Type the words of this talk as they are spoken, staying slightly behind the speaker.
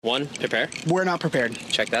1, prepare. We're not prepared.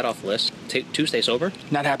 Check that off the list. 2, stay sober.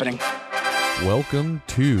 Not happening. Welcome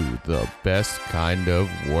to the best kind of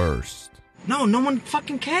worst. No one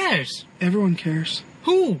fucking cares. Everyone cares.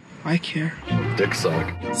 Who? I care. Dick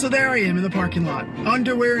suck. So there I am in the parking lot.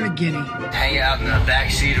 Underwear and a guinea. Hang out in the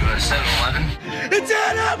backseat of a 7-Eleven. It's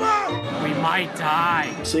animal! We might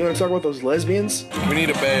die. So you want to talk about those lesbians? We need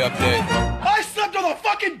a Bay update. I slept on the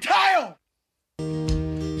fucking tile!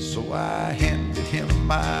 So I handed him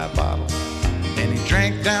my bottle, and he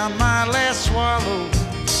drank down my last swallow.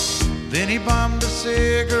 Then he bummed a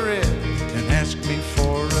cigarette and asked me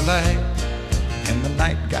for a light. And the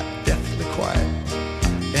night got deathly quiet,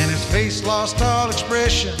 and his face lost all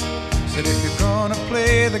expression. Said, if you're gonna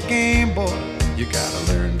play the game, boy, you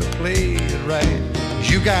gotta learn to play it right.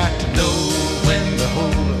 You got to know when to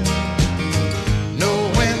hold 'em,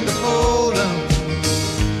 know when to fold 'em,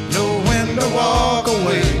 know when to walk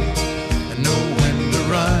away, and know when to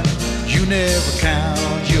run. You never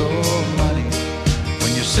count your money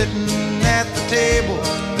when you're sitting at the table.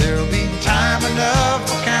 There'll be time enough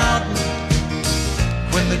for counting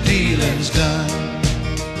when the dealing's done.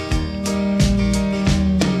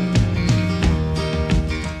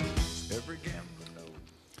 Every gambler knows.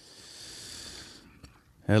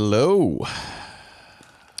 Hello.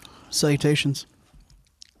 Salutations.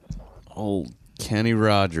 Old Kenny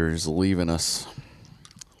Rogers leaving us.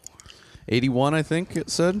 81, I think it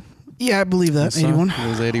said. Yeah, I believe that. 81. It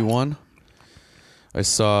was 81. I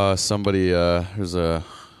saw somebody, there's a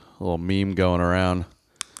little meme going around.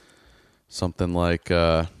 Something like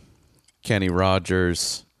Kenny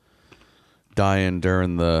Rogers dying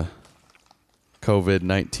during the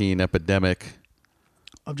COVID-19 epidemic.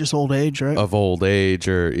 Of just old age, right? Of old age,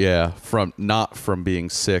 or not from being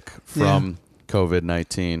sick from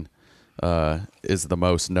COVID-19, is the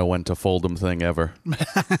most know when to fold 'em thing ever.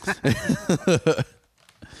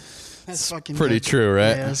 That's fucking Pretty good. true,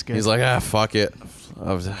 right? Yeah, that's good. He's like, fuck it.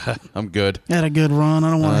 I'm good. Had a good run. I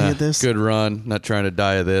don't want to get this. Good run. Not trying to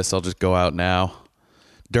die of this. I'll just go out now.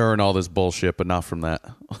 During all this bullshit, but not from that.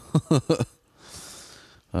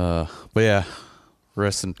 But yeah,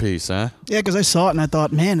 rest in peace, huh? Yeah, because I saw it and I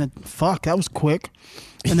thought, man, fuck, that was quick.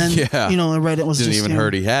 And then, Yeah. I read it was Didn't just, even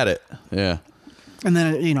hurt he had it. Yeah. And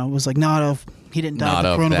then, it was like, he didn't die Not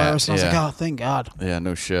of the of coronavirus. that, And I was like, yeah. oh, thank God. Yeah,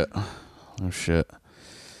 no shit. No shit.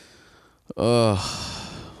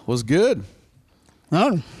 Was good.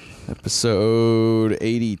 Oh, Episode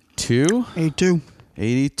 82. 82.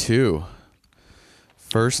 82.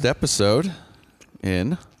 First episode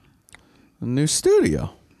in the new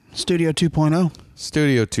studio. Studio 2.0.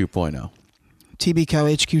 Studio 2.0.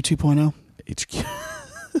 TBKoW HQ 2.0. HQ.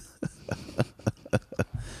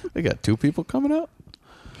 We got 2 people coming out?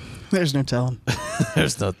 There's no telling.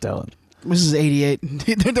 There's no telling. This is 88.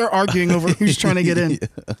 They're arguing over who's trying to get in.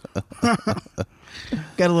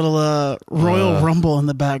 Got a little Royal Rumble in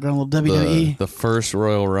the background, a little WWE. The first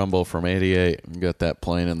Royal Rumble from 88. We got that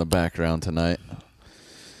playing in the background tonight.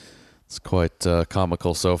 It's quite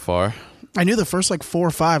comical so far. I knew the first 4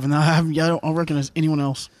 or 5, and I don't recognize anyone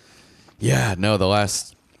else. Yeah, no, the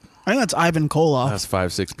last I think that's Ivan Koloff.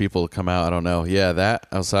 5-6 people to come out. I don't know. Yeah, that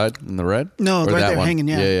outside in the red? No, Or right that there one? hanging,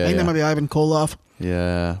 yeah. I think that might be Ivan Koloff.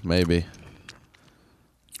 Yeah, maybe.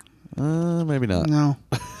 Maybe not. No.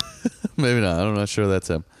 Maybe not. I'm not sure that's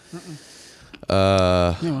him.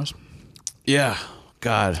 Anyways. Yeah.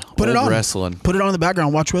 God. Put it old on. wrestling. Put it on in the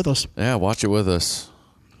background. Watch with us. Yeah, watch it with us.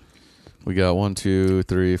 We got 1, 2,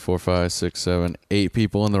 3, 4, 5, 6, 7, 8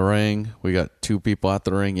 people in the ring. We got 2 people out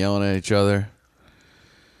the ring yelling at each other.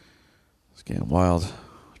 It's getting wild.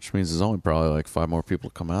 Which means there's only probably 5 more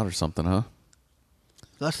people to come out or something, huh?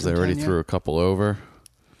 That's They already threw a couple over.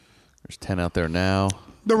 There's 10 out there now.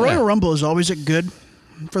 The Royal Rumble is always good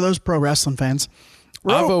for those pro wrestling fans.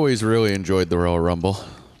 I've always really enjoyed the Royal Rumble.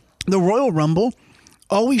 The Royal Rumble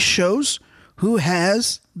always shows who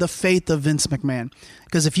has the faith of Vince McMahon.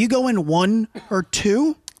 Because if you go in 1 or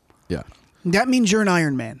 2, Yeah. that means you're an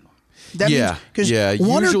Iron Man. That means, 'cause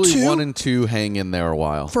one or Usually two 1 and 2 hang in there a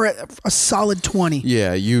while. for a solid 20.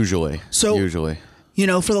 Yeah, usually. So usually.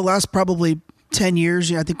 For the last probably 10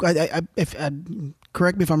 years, I think if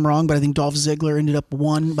correct me if I'm wrong, but I think Dolph Ziggler ended up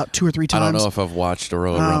won about 2 or 3 times. I don't know if I've watched a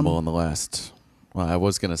Royal Rumble in the last. Well, I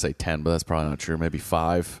was gonna say 10, but that's probably not true. Maybe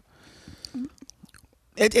 5.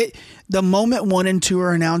 The moment 1 and 2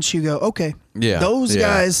 are announced, you go, okay, Yeah, those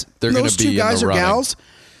guys, They're gonna those be 2 in guys the or running. gals.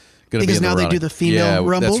 Gonna be Because in the now they running. do the female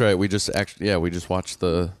Rumble. That's right. We just watched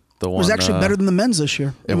the one. It was actually better than the men's this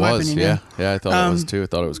year. It in my was. opinion, Yeah. I thought it was too. I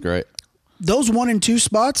thought it was great. Those 1 and 2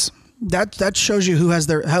 spots, that shows you who has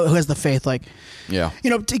the faith. Yeah.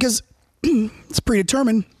 Because it's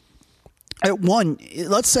predetermined. at one,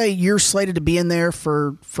 let's say you're slated to be in there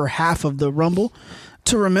for half of the Rumble,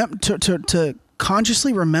 to remember to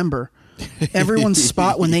consciously remember everyone's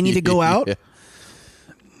spot when they need to go out. Yeah.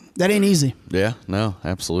 That ain't easy. Yeah, no,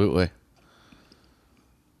 absolutely.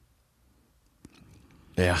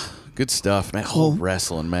 Yeah, good stuff, man. Cool.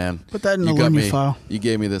 Wrestling, man. Put that in the Lumia file. You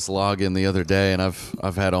gave me this login the other day, and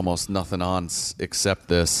I've had almost nothing on except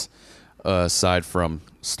this, aside from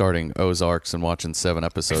starting Ozarks and watching 7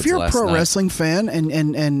 episodes. If you're last a pro night. wrestling fan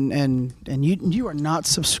and you are not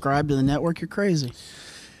subscribed to the network, you're crazy.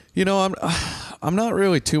 You know, I'm not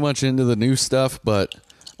really too much into the new stuff, but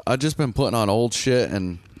I've just been putting on old shit,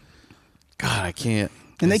 and God, I can't.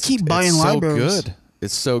 And they keep buying it's libraries. So good.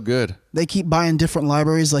 It's so good. They keep buying different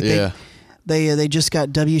libraries. Like they just got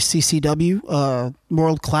WCCW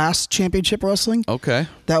World Class Championship Wrestling. Okay.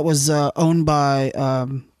 That was owned by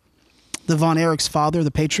the Von Erich's father, the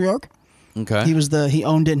patriarch. Okay. He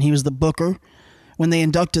owned it, and he was the booker. When they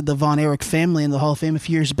inducted the Von Erich family in the Hall of Fame a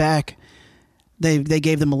few years back, they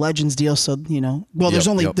gave them a Legends deal. So there's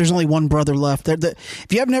only one brother left.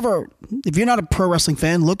 If you're not a pro wrestling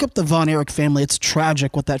fan, look up the Von Erich family. It's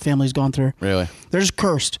tragic what that family's gone through. Really? They're just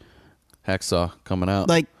cursed. Hacksaw coming out.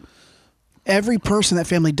 Like every person in that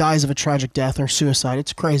family dies of a tragic death or suicide.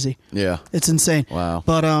 It's crazy. Yeah. It's insane. Wow.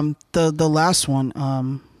 But the last one,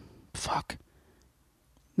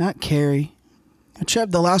 not Carrie.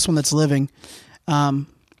 The last one that's living,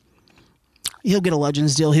 he'll get a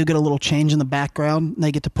Legends deal. He'll get a little change in the background. And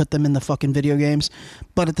they get to put them in the fucking video games.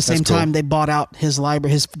 But at the same time, they bought out his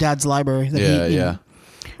library, his dad's library. Yeah.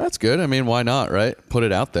 That's good. I mean, why not, right? Put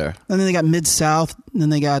it out there. And then they got Mid-South. And then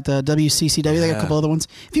they got WCCW. They got a couple other ones.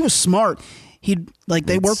 If he was smart, he'd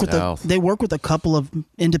they work with a couple of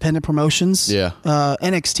independent promotions. Yeah.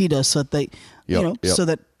 NXT does, so that so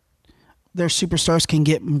that their superstars can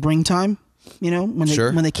get ring time.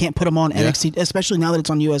 When they can't put them on NXT, especially now that it's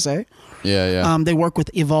on USA. Yeah. They work with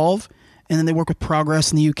Evolve, and then they work with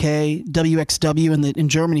Progress in the UK, WXW in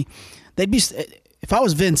Germany. They'd be, if I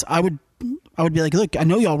was Vince, I would be like, look, I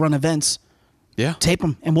know y'all run events. Yeah. Tape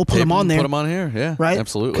them, and we'll put them on there. Put them on here. Yeah. Right.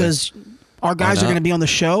 Absolutely. Because our guys are going to be on the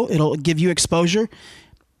show. It'll give you exposure.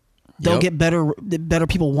 They'll get better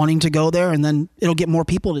people wanting to go there, and then it'll get more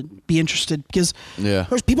people to be interested, because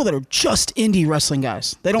there's people that are just indie wrestling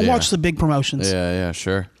guys. They don't watch the big promotions. Yeah,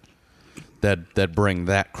 sure. That bring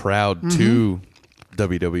that crowd to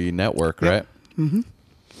WWE Network, right? Mm-hmm.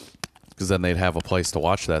 Because then they'd have a place to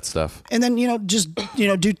watch that stuff. And then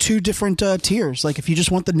do 2 different tiers. Like if you just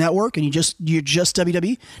want the network and you're just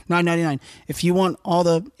WWE, $9.99. If you want all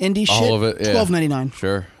the indie shit, all of it, $12.99.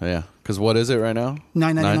 Sure, yeah. Because what is it right now?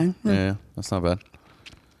 $9.99. Yeah, that's not bad.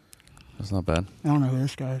 I don't know who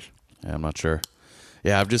this guy is. Yeah, I'm not sure.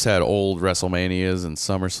 Yeah, I've just had old WrestleManias and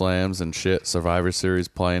SummerSlams and shit, Survivor Series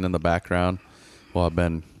playing in the background while I've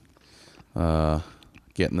been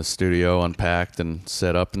getting the studio unpacked and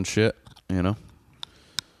set up and shit,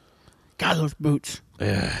 God, those boots.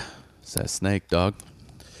 Yeah, it's that snake, dog.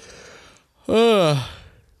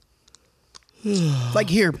 Like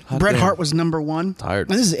here, Bret Hart was number 1. Tired.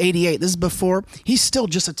 And this is 88. This is before. He's still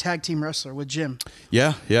just a tag team wrestler with Jim.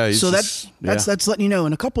 Yeah. So that's letting you know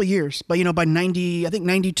in a couple of years. But by 90, I think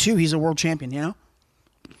 92, he's a world champion.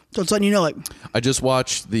 So it's letting you know, like, I just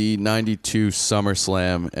watched the 92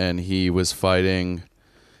 SummerSlam, and he was fighting.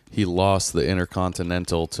 He lost the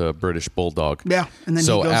Intercontinental to British Bulldog. Yeah, and then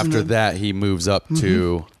so he goes after that, he moves up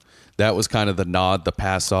to. That was kind of the nod, the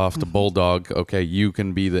pass off to Bulldog. Okay, you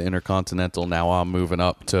can be the Intercontinental. Now I'm moving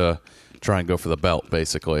up to try and go for the belt,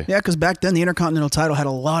 basically. Yeah, because back then the Intercontinental title had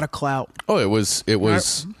a lot of clout. Oh, it was.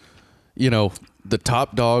 The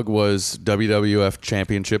top dog was WWF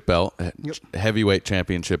Championship belt, Heavyweight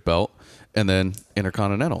Championship belt, and then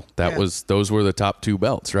Intercontinental. Those were the top 2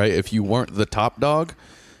 belts, right? If you weren't the top dog,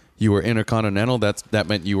 you were Intercontinental. That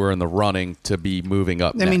meant you were in the running to be moving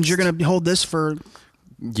up. That means you're going to hold this for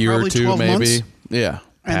year or 2, maybe. Months. Yeah,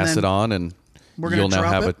 pass it on, and you'll now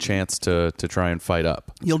have a chance to try and fight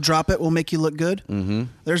up. You'll drop it. We'll make you look good. Mm-hmm.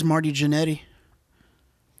 There's Marty Jannetty.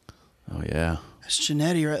 Oh yeah, that's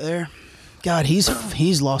Jannetty right there. God,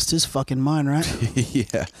 he's lost his fucking mind, right?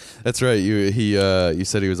 Yeah, that's right. You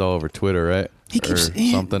said he was all over Twitter, right? He keeps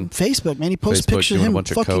something. Facebook, man. He posts pictures of him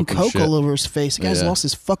fucking coke all over his face. The guy's lost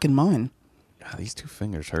his fucking mind. God, these 2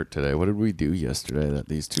 fingers hurt today. What did we do yesterday that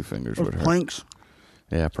these 2 fingers would hurt? Planks.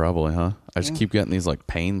 Yeah, probably, huh? I just keep getting these like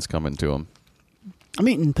pains coming to them. I'm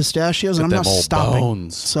eating pistachios and I'm not stopping.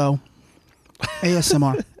 Bones. So,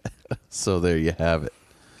 ASMR. So there you have it.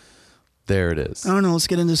 There it is. I don't know. Let's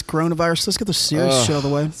get into this coronavirus. Let's get the serious shit out of the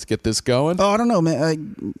way. Let's get this going. Oh, I don't know,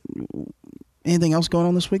 man. Anything else going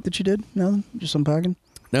on this week that you did? Nothing? Just unpacking?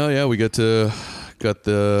 No, yeah, we got the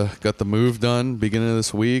move done beginning of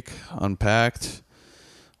this week, unpacked.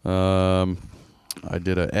 I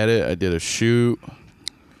did an edit, I did a shoot.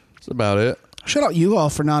 That's about it. Shout out you all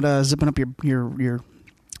for not zipping up your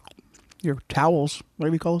towels. What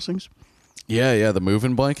do we call those things? Yeah, the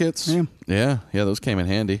moving blankets. Yeah, those came in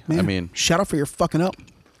handy. Man, I mean, shout out for your fucking up.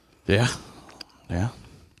 Yeah.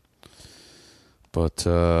 But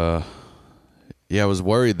I was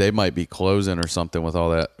worried they might be closing or something with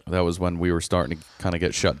all that. That was when we were starting to kind of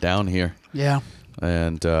get shut down here. Yeah.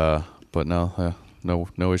 And but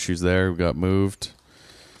no issues there. We got moved.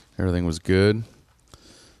 Everything was good.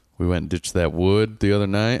 We went and ditched that wood the other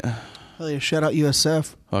night. Hell yeah, shout out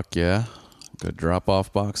USF. Fuck yeah. Good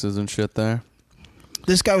drop-off boxes and shit there.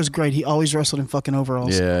 This guy was great. He always wrestled in fucking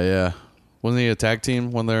overalls. Yeah. Wasn't he a tag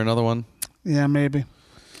team? Wasn't there another one? Yeah, maybe.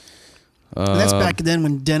 And that's back then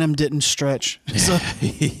when denim didn't stretch. So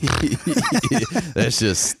that's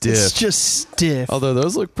just stiff. It's just stiff. Although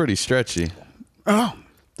those look pretty stretchy. Oh.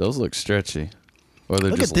 Those look stretchy. Or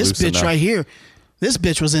they're Look just at this loose bitch enough. right here. This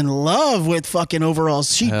bitch was in love with fucking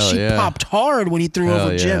overalls. She popped hard when he threw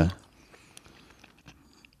over Jim.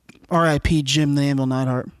 R.I.P. Jim the Anvil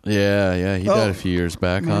Neidhart. Yeah. He died a few years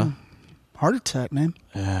back, huh? Heart attack, man.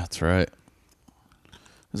 Yeah, that's right.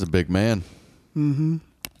 He's a big man. Mm-hmm.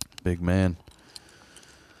 Big man.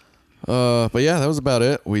 But yeah, that was about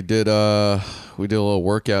it. We did a little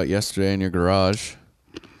workout yesterday in your garage.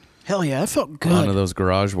 Hell yeah, that felt good. One of those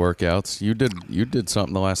garage workouts. You did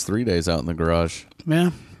something the last 3 days out in the garage.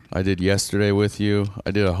 Yeah. I did yesterday with you.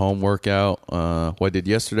 I did a home workout. I did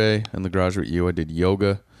yesterday in the garage with you. I did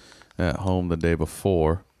yoga at home the day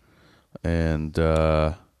before. And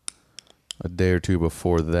a day or two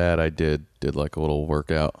before that, I did like a little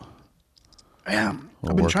workout. Yeah.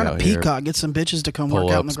 I've been trying to peacock, get some bitches to come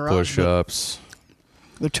work out in the garage. Push-ups.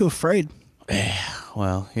 They're too afraid.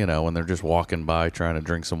 Well, when they're just walking by trying to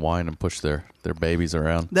drink some wine and push their babies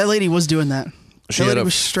around. That lady was doing that. She had a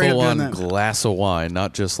full-on glass of wine,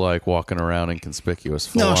 not just like walking around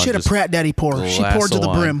inconspicuous. No, she had a Pratt Daddy pour. She poured to the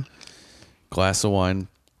brim. Glass of wine,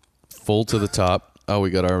 full to the top. Oh, we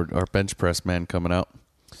got our bench press man coming out.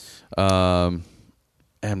 And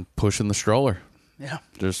pushing the stroller. Yeah.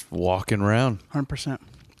 Just walking around. 100%.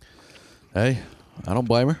 Hey, I don't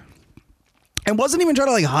blame her. And wasn't even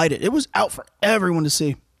trying to hide it. It was out for everyone to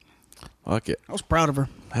see. Fuck it. I was proud of her.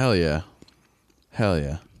 Hell yeah.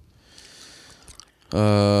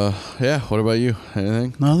 Yeah, what about you?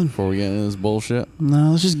 Anything? Nothing. Before we get into this bullshit?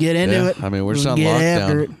 No, let's just get into it. I mean, we're Let's just on get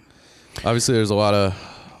after lockdown. it. Obviously, there's a lot of,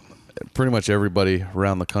 pretty much everybody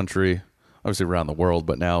around the country, obviously around the world,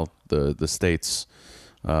 but now the states,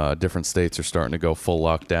 different states are starting to go full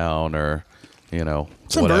lockdown or,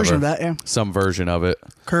 some whatever. version of that, yeah. Some version of it.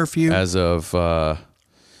 Curfew. As of,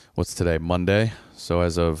 what's today? Monday. So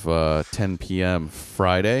as of 10 p.m.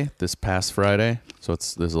 Friday, this past Friday. So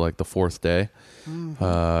this is like the fourth day.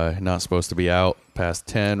 Mm-hmm. Not supposed to be out past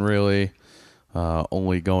 10, really.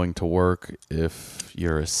 Only going to work if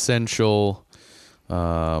you're essential.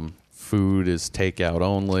 Food is takeout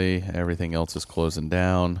only. Everything else is closing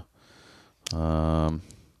down.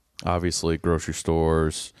 Obviously, grocery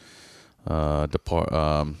stores, like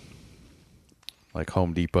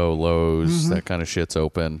Home Depot, Lowe's, that kind of shit's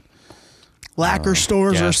open. Lacquer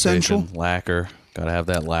stores are essential. Lacquer. Got to have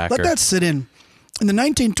that lacquer. Let that sit in. In the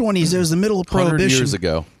 1920s, it was the middle of Prohibition. 100 years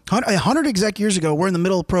ago. 100 exact years ago, we're in the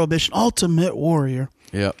middle of Prohibition. Ultimate Warrior.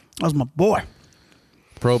 Yep. That was my boy.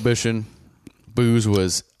 Prohibition. Booze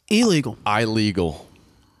was illegal.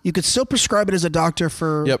 You could still prescribe it as a doctor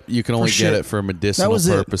for. Yep. You can only get it for medicinal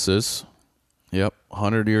purposes. Yep.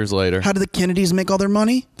 100 years later. How did the Kennedys make all their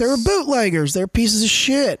money? They were bootleggers. They were pieces of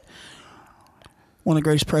shit. One of the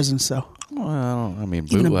greatest presidents, though. Well, I mean,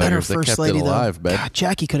 even a better bootleggers, they first kept lady, it alive, though. babe. God,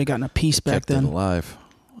 Jackie could have gotten a piece back then. Kept it alive.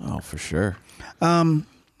 Oh, for sure. And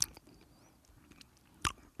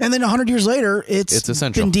then 100 years later, it's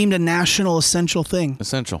essential. been deemed a national essential thing.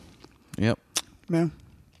 Essential. Yep. Yeah.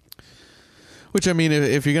 Which, I mean,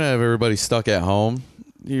 if you're going to have everybody stuck at home,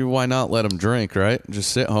 why not let them drink, right?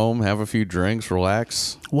 Just sit home, have a few drinks,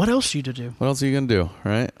 relax. What else are you to do? What else are you going to do,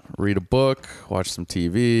 right? Read a book, watch some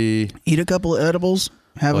TV. Eat a couple of edibles,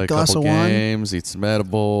 have a glass of wine. Games, eat some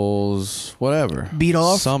edibles, whatever. Beat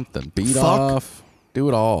off. Something. Beat Fuck. off. Do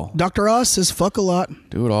it all. Dr. Oz says fuck a lot.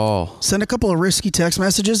 Do it all. Send a couple of risky text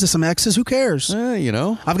messages to some exes. Who cares?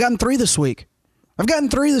 I've gotten 3 this week.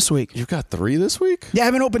 You've got 3 this week? Yeah, I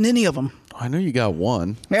haven't opened any of them. I knew you got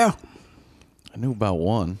 1. Yeah. I knew about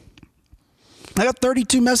 1. I got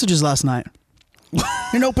 32 messages last night.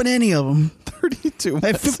 Didn't open any of them. 32 I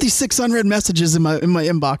have 56 unread messages in my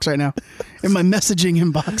inbox right now. In my messaging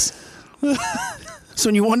inbox. So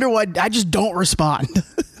when you wonder why, I just don't respond.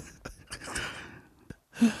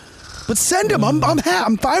 But send them. I'm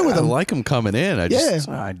fine with them. I like them coming in. I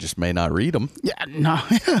just may not read them. Yeah, no.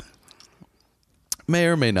 Yeah. May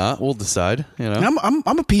or may not. We'll decide. You know,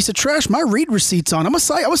 I'm a piece of trash. My read receipt's on. I'm a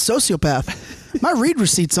sociopath. My read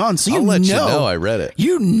receipt's on. So I'll let you know I read it.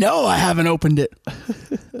 You know I haven't opened it.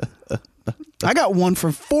 I got one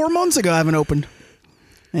from 4 months ago I haven't opened.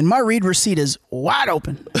 And my read receipt is wide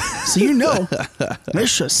open. So you know.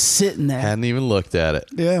 It's just sitting there. Hadn't even looked at it.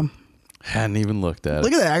 Yeah. Hadn't even looked at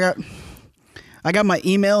Look it. at that. I got my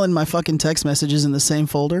email and my fucking text messages in the same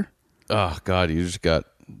folder. Oh, God. You just got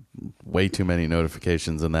way too many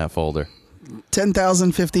notifications in that folder.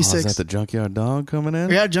 10,056. Is that the Junkyard Dog coming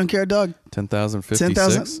in? Yeah, Junkyard Dog. 10,056.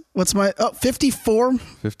 10,000. What's my... Oh, 54.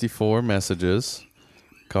 54 messages.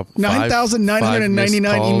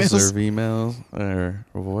 9,999 emails. Or emails or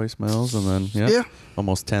voicemails, and then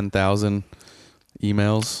almost 10,000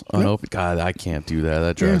 emails unopened. God, I can't do that.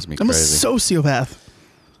 That drives me crazy. I'm a sociopath.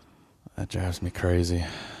 That drives me crazy.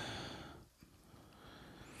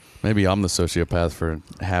 Maybe I'm the sociopath for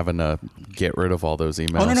having to get rid of all those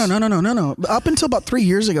emails. Oh, no. Up until about 3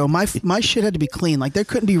 years ago, my shit had to be clean. Like, there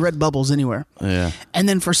couldn't be red bubbles anywhere. Yeah. And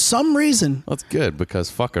then for some reason... That's good,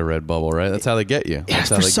 because fuck a red bubble, right? That's how they get you. Yeah,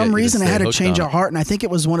 for some reason, I had to change our heart. And I think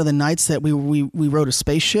it was one of the nights that we rode a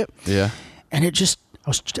spaceship. Yeah. And it just...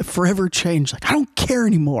 I was forever changed. Like, I don't care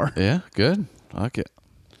anymore. Yeah, good. I like it.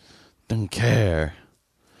 Don't care.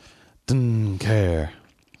 Don't care.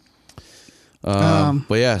 But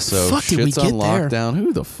yeah, so shit's on lockdown.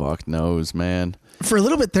 Who the fuck knows, man? For a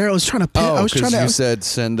little bit there, I was trying to. You said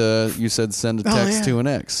send a text to an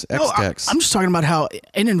ex text. I'm just talking about how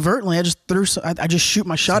inadvertently I just threw. I just shoot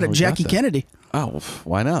my shot at Jackie Kennedy. Oh,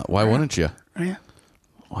 why not? Why wouldn't you? Yeah.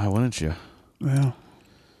 Why wouldn't you? Well,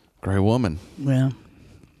 great woman. Yeah.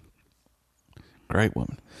 Great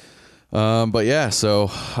woman. But yeah,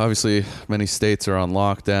 so obviously many states are on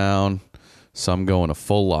lockdown. Some going a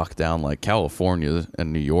full lockdown, like California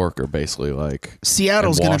and New York are basically like.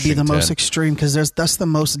 Seattle's going to be the most extreme because that's the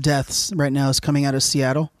most deaths right now is coming out of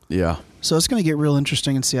Seattle. Yeah. So it's going to get real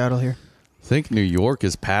interesting in Seattle here. I think New York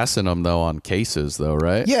is passing them though on cases though,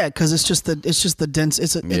 right? Yeah, because it's just the dense.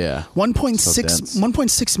 It's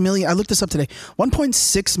 1.6 million. I looked this up today.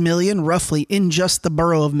 1.6 million roughly in just the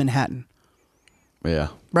borough of Manhattan. Yeah.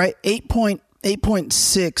 Right.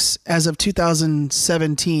 8.6 as of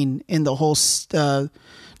 2017 in the whole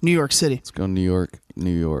New York City. Let's go New York,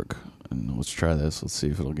 and let's try this. Let's see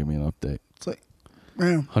if it'll give me an update. It's like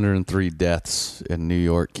 103 deaths in New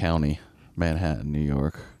York County, Manhattan, New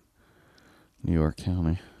York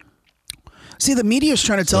County. See, the media is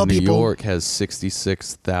trying to tell people. New York has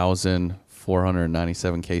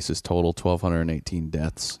 66,497 cases total, 1,218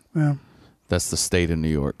 deaths. Yeah, that's the state of New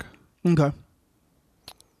York. Okay.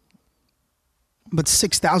 But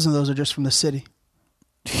 6,000 of those are just from the city,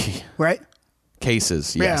 right?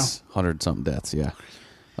 Cases, yes. 100-something deaths, yeah.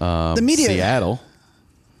 The media... Seattle,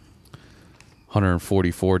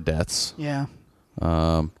 144 deaths. Yeah.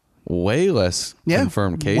 Way less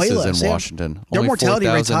confirmed cases in Washington. Yeah. Their mortality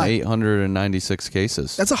rate's high. 4,896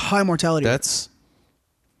 cases. That's a high mortality rate.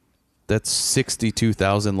 That's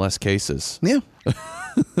 62,000 less cases. Yeah.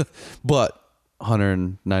 But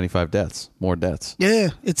 195 deaths, more deaths. Yeah,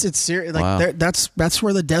 it's serious. Like wow. That's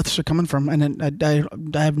where the deaths are coming from, and I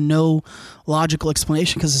have no logical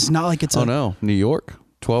explanation because it's not like it's. Oh no, New York,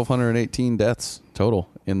 1,218 deaths total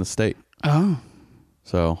in the state. Oh,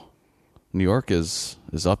 so New York is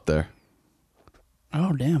up there.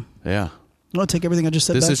 Oh damn. Yeah. I'll take everything I just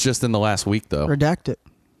said. This back. is just in the last week though. Redact it.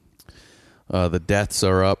 The deaths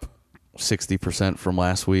are up 60% from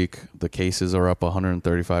last week. The cases are up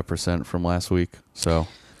 135% from last week. So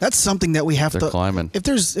that's something that we have to climbing. If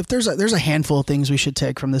there's a handful of things we should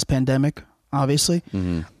take from this pandemic, obviously.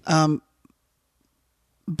 Mm-hmm.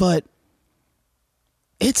 But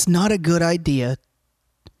it's not a good idea.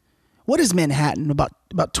 What is Manhattan?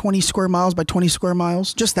 About 20 square miles by 20 square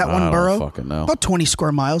miles? Just that one borough? I don't fucking know. About 20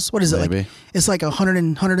 square miles. What is it like? It's like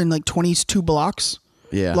 122 blocks.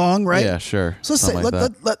 Yeah. Long, right? Yeah, sure. So let's say,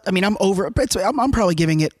 I mean, I'm over. I'm probably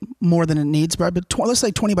giving it more than it needs, but let's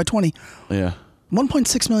say 20 by 20. Yeah.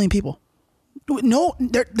 1.6 million people. No,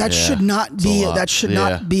 that should not be. That should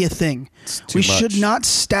not be a thing. We should not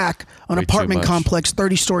stack an apartment complex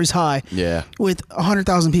 30 stories high. Yeah. With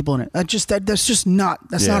 100,000 people in it. That's just not.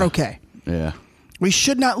 That's not okay. Yeah. We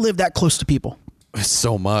should not live that close to people. It's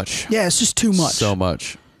so much. Yeah, it's just too much. So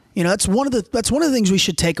much. You know, that's one of the things we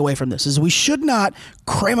should take away from this is we should not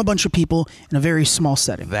cram a bunch of people in a very small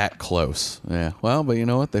setting. That close. Yeah. Well, but you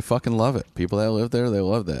know what? They fucking love it. People that live there, they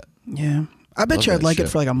love that. Yeah. I bet Love you I'd that like it shit.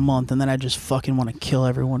 for like a month, and then I just fucking want to kill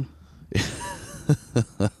everyone.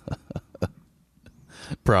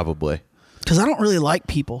 Probably. Because I don't really like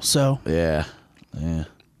people, so Yeah.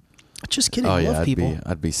 just kidding. Oh I yeah, love people.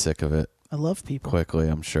 I'd be sick of it I love people. quickly,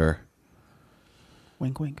 I'm sure.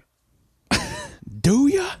 Wink, wink. Do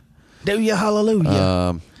ya? Do ya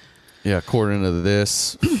hallelujah? Yeah, according to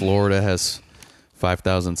this, Florida has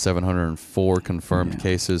 5,704 confirmed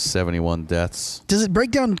cases, 71 deaths. Does it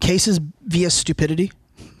break down cases via stupidity?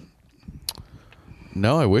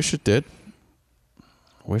 No, I wish it did.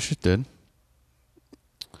 Wish it did.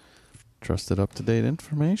 Trusted up-to-date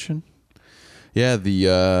information. Yeah,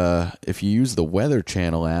 the if you use the Weather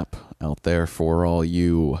Channel app out there for all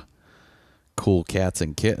you cool cats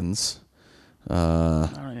and kittens, I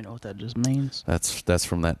don't even know what that just means. that's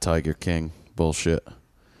from that Tiger King bullshit.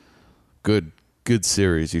 Good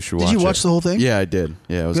series. You should watch it. Did you watch the whole thing? Yeah, I did.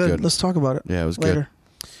 Yeah, it was good. Let's talk about it. Yeah, it was later.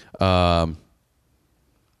 good.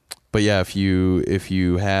 But yeah, if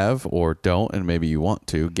you have or don't, and maybe you want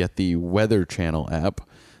to, get the Weather Channel app.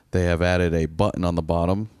 They have added a button on the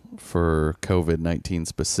bottom for COVID-19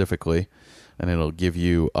 specifically, and it'll give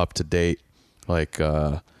you up to date. Like,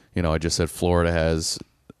 I just said Florida has,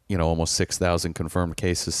 almost 6,000 confirmed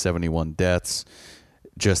cases, 71 deaths.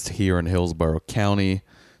 Just here in Hillsborough County,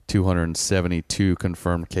 272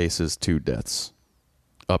 confirmed cases, 2 deaths.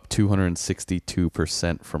 Up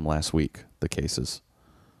 262% from last week, the cases.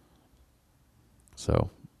 So,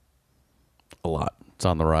 a lot. It's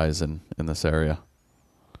on the rise in this area.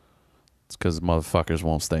 It's because motherfuckers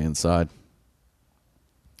won't stay inside.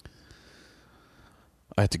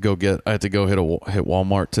 I had to go hit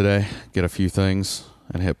Walmart today, get a few things,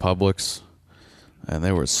 and hit Publix. And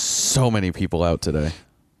there were so many people out today.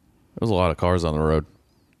 There was a lot of cars on the road.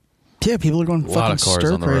 Yeah, people are going fucking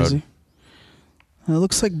stir crazy. It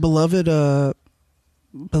looks like beloved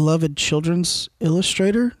children's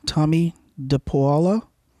illustrator Tommy DePaola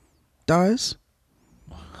dies.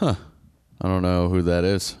 Huh. I don't know who that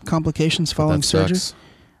is. Complications following surgery. Sucks.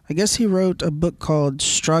 I guess he wrote a book called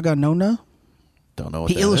Straganona. Don't know what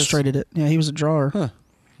he that illustrated it. Yeah, he was a drawer. Huh.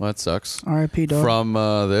 Well, that sucks. R.I.P. dog. From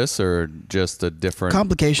this or just a different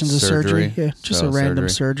complications of surgery? Yeah, just a random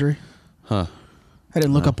surgery. Huh. I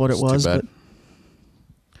didn't look up what it was, but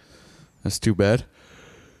that's too bad.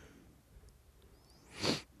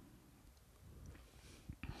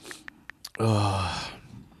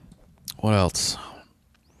 What else?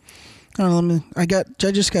 I don't know, I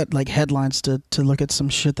just got like headlines to look at some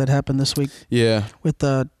shit that happened this week. Yeah. With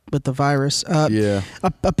the virus. Yeah.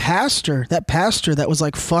 A pastor that was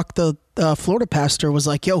like, fuck the Florida pastor was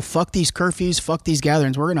like, yo, fuck these curfews, fuck these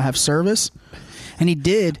gatherings. We're gonna have service. And he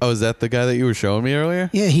did. Oh, is that the guy that you were showing me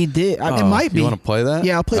earlier? Yeah, he did. It might be. You want to play that?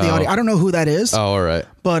 Yeah, I'll play the audio. I don't know who that is. Oh, all right.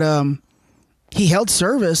 But he held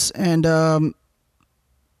service, and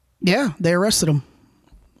yeah, they arrested him.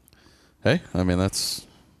 Hey, I mean, that's...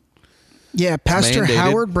 Yeah, Pastor mandated.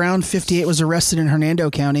 Howard Brown, 58, was arrested in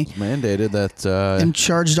Hernando County. It's mandated that... and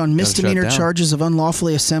charged on misdemeanor charges of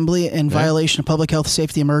unlawfully assembly and violation of public health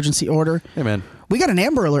safety emergency order. Hey, man. We got an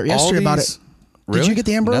Amber Alert yesterday about it. Really? Did you get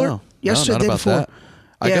the Amber Alert? Yesterday, not the day about before. that.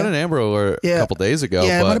 I got an Amber Alert a couple days ago.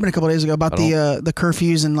 Yeah, it might have been a couple days ago about the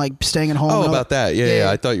curfews and like staying at home. Oh, about that. Yeah.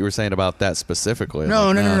 I thought you were saying about that specifically.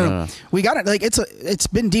 No. We got it. Like it's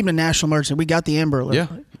been deemed a national emergency. We got the Amber Alert.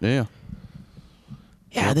 Yeah.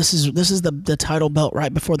 Yeah, this is the title belt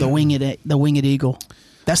right before the winged eagle.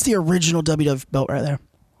 That's the original WWF belt right there.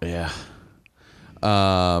 Yeah.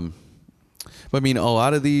 But I mean, a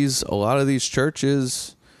lot of these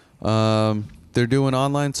churches, they're doing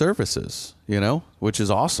online services, which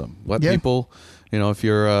is awesome. Let people, if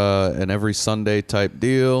you're an every Sunday type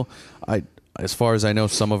deal. As far as I know,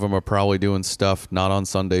 some of them are probably doing stuff not on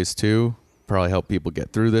Sundays too. Probably help people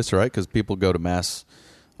get through this, right? Because people go to mass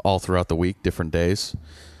all throughout the week, different days.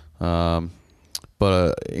 But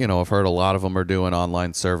I've heard a lot of them are doing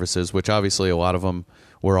online services, which obviously a lot of them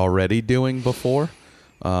were already doing before.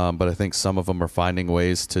 But I think some of them are finding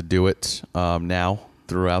ways to do it now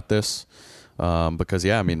throughout this. Because,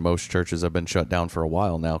 most churches have been shut down for a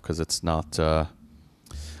while now because it's not, I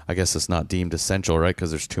guess it's not deemed essential, right? Because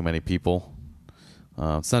there's too many people.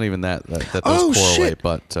 It's not even that those correlate,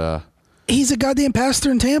 but... He's a goddamn pastor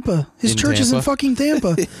in Tampa. His church is in fucking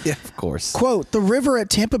Tampa. Yeah, of course. Quote, the River at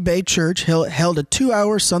Tampa Bay Church held a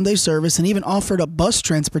 2-hour Sunday service and even offered up bus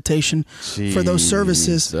transportation for those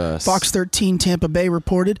services. Fox 13 Tampa Bay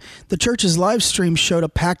reported. The church's live stream showed a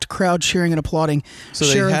packed crowd cheering and applauding. So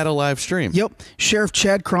they had a live stream? Yep. Sheriff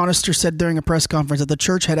Chad Chronister said during a press conference that the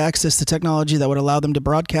church had access to technology that would allow them to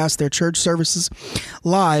broadcast their church services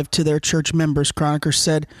live to their church members. Chronister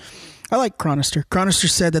said... I like Chronister. Chronister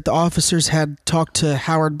said that the officers had talked to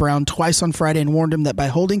Howard Brown twice on Friday and warned him that by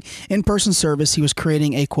holding in-person service, he was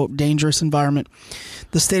creating a, quote, dangerous environment.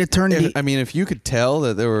 The state attorney... If you could tell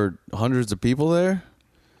that there were hundreds of people there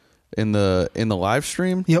in the live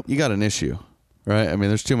stream, yep. You got an issue, right? I mean,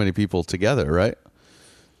 there's too many people together, right?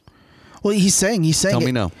 Well, he's saying. Tell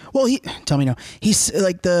me no. Well, tell me no. He's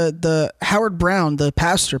like the Howard Brown, the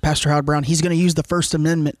Pastor Howard Brown. He's going to use the First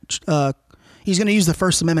Amendment. He's going to use the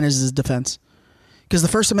First Amendment as his defense, because the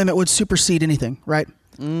First Amendment would supersede anything, right?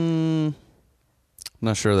 Not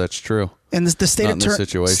sure that's true. And the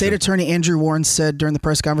state attorney Andrew Warren said during the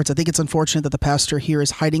press conference, "I think it's unfortunate that the pastor here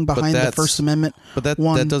is hiding behind the First Amendment." But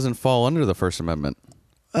that doesn't fall under the First Amendment.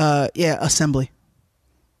 Yeah, assembly.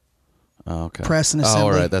 Oh, okay. Press and assembly.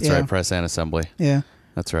 Oh, right. That's right. Press and assembly. Yeah.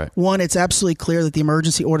 That's right. One, it's absolutely clear that the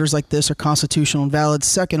emergency orders like this are constitutional and valid.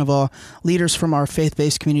 Second of all, leaders from our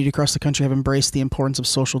faith-based community across the country have embraced the importance of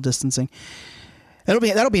social distancing. That'll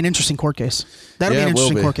be an interesting court case. That'll be an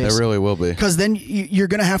interesting court case. It really will be. Because then you're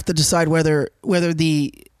going to have to decide whether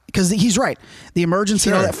because he's right, the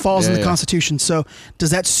emergency and all that falls in the Constitution. So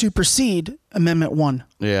does that supersede Amendment 1?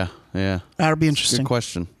 Yeah. That'll be interesting. Good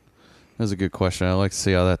question. That's a good question. I'd like to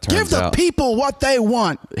see how that turns out. Give the people what they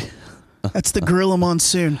want. That's the Gorilla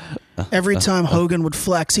Monsoon. Every time Hogan would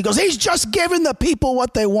flex, he goes, "He's just giving the people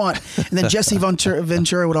what they want." And then Jesse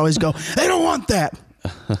Ventura would always go, "They don't want that."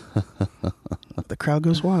 The crowd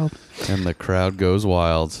goes wild. And the crowd goes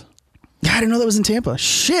wild. I didn't know that was in Tampa.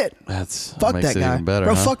 Shit. Fuck that guy. Even better,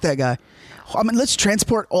 bro, huh? Fuck that guy. I mean, let's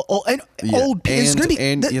transport old people. This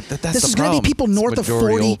is going to be people north of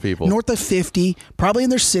 40, north of 50, probably in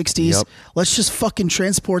their 60s. Yep. Let's just fucking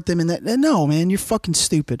transport them in that. No, man, you're fucking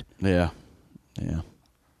stupid. Yeah.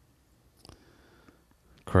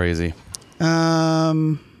 Crazy.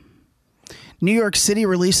 New York City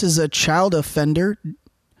releases a child offender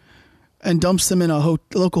and dumps them in a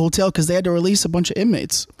local hotel because they had to release a bunch of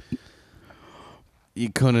inmates. You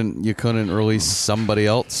couldn't release somebody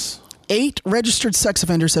else? 8 registered sex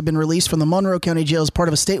offenders have been released from the Monroe County Jail as part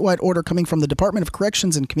of a statewide order coming from the Department of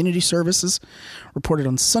Corrections and Community Services, reported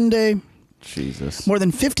on Sunday. Jesus. More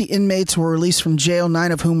than 50 inmates were released from jail,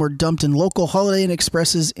 9 of whom were dumped in local Holiday Inn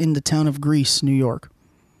Expresses in the town of Greece, New York.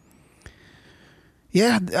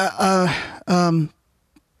 Yeah,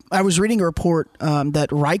 I was reading a report that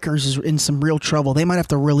Rikers is in some real trouble. They might have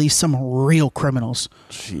to release some real criminals.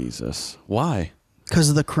 Jesus. Why? Because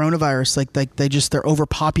of the coronavirus, they're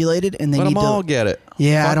overpopulated and they let need them all get it.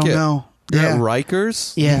 Yeah, Fuck I don't know. They're Yeah, at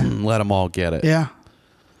Rikers. Yeah, let them all get it. Yeah,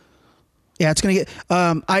 it's gonna get.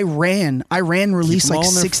 Iran released like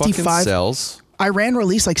 65 cells. Iran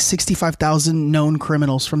released like 65,000 known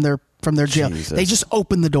criminals from their jail. Jesus. They just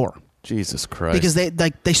opened the door. Jesus Christ! Because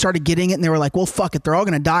they started getting it and they were like, well, fuck it, they're all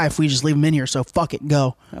gonna die if we just leave them in here. So fuck it,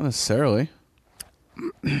 go. Not necessarily.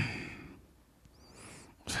 It's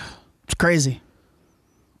crazy.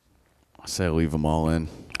 I say leave them all in.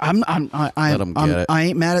 Let them get it. I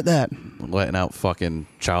ain't mad at that. Letting out fucking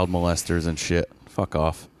child molesters and shit. Fuck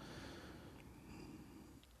off.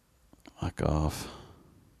 Fuck off.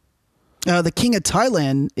 The king of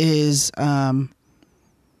Thailand is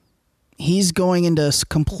he's going into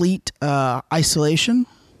complete isolation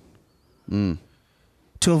to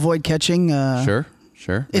avoid catching. Sure.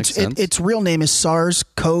 Its real name is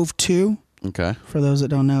SARS-CoV-2. Okay. For those that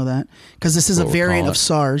don't know that, because this is a variant of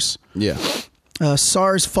SARS. Yeah.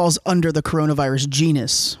 SARS falls under the coronavirus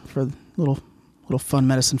genus. For a little fun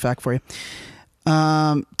medicine fact for you.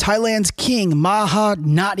 Thailand's king Maha,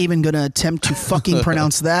 not even going to attempt to fucking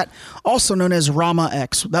pronounce that. Also known as Rama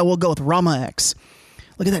X. That will go with Rama X.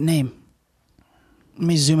 Look at that name. Let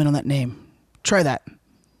me zoom in on that name. Try that.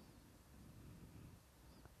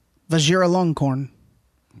 Vajiralongkorn.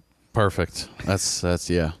 Perfect. That's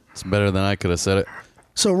yeah. It's better than I could have said it.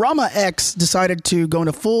 So Rama X decided to go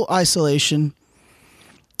into full isolation.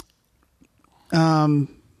 The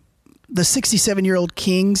 67-year-old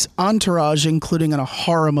king's entourage, including a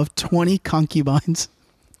harem of 20 concubines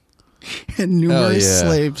and numerous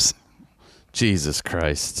slaves. Jesus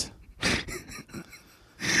Christ.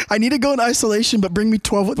 I need to go in isolation, but bring me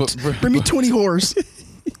 20 whores.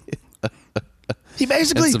 He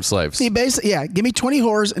basically and some slaves. Give me 20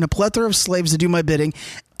 whores and a plethora of slaves to do my bidding,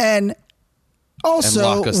 and also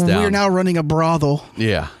lock us down. We're now running a brothel.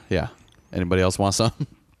 Yeah. Anybody else want some?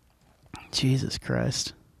 Jesus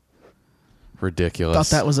Christ. Ridiculous.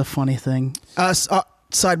 Thought that was a funny thing.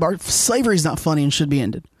 Sidebar: slavery's not funny and should be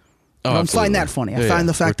ended. I don't find that funny. I find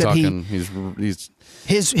the fact that his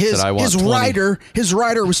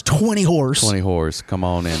rider was 20 whores. 20 whores. Come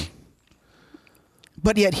on in.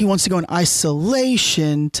 But yet he wants to go in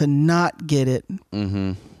isolation to not get it.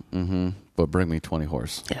 Mm-hmm. But bring me 20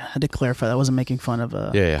 horse. Yeah, I had to clarify. That wasn't making fun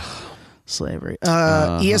of Yeah. slavery.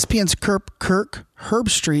 ESPN's Kirk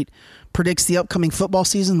Herbstreit predicts the upcoming football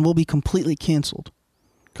season will be completely canceled.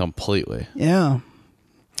 Completely. Yeah.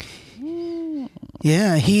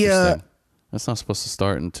 Yeah, he... That's not supposed to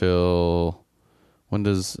start until... When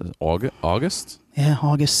does... August? Yeah,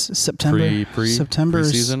 August, September.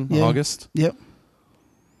 Pre-season? Yeah. August? Yep.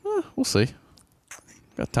 We'll see.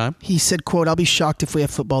 Got time. He said, quote, I'll be shocked if we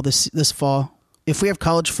have football this fall. If we have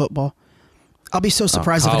college football, I'll be so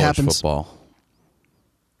surprised if it happens. Football.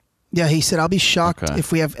 Yeah, he said, I'll be shocked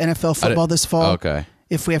if we have NFL football this fall. Okay.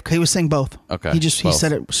 If we have... He was saying both. Okay. He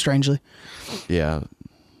said it strangely. Yeah,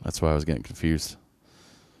 that's why I was getting confused.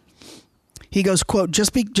 He goes, quote,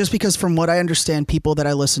 just because from what I understand, people that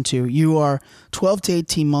I listen to, you are 12 to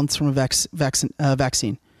 18 months from a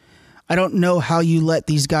vaccine. I don't know how you let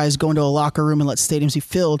these guys go into a locker room and let stadiums be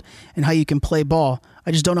filled and how you can play ball.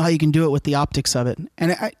 I just don't know how you can do it with the optics of it.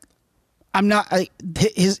 And I'm not,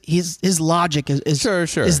 his logic is sure.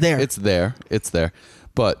 is there. It's there.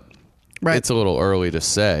 But it's a little early to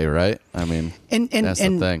say, right? I mean, that's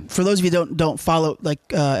the thing. For those of you who don't follow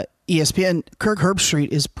ESPN, Kirk Herbstreit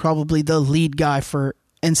is probably the lead guy for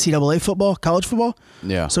NCAA football, college football.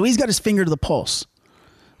 Yeah. So he's got his finger to the pulse.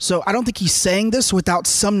 So I don't think he's saying this without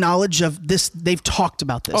some knowledge of this. They've talked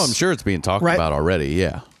about this. Oh, I'm sure it's being talked about already.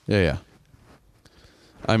 Yeah.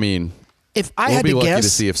 I mean, if I we'll had be to lucky guess, to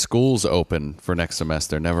see if school's open for next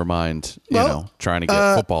semester. Never mind, trying to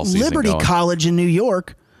get football season Liberty going. College in New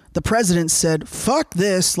York, the president said, "Fuck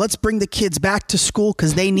this. Let's bring the kids back to school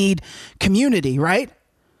because they need community." Right?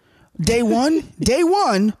 Day one,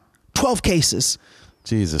 12 cases.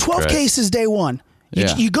 Jesus 12 Christ. cases day one.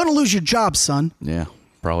 You're going to lose your job, son. Yeah,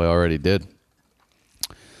 probably already did.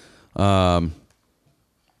 So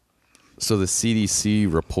the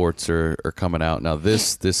CDC reports are coming out now.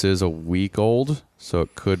 This is a week old, so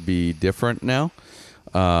it could be different now.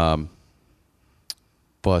 But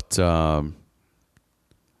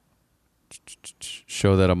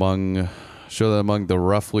show that among the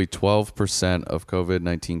roughly 12% of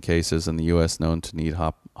COVID-19 cases in the U.S. known to need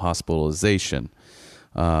hospitalization,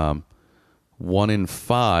 1 in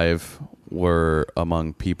 5 were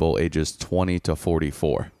among people ages 20 to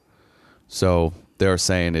 44. So they're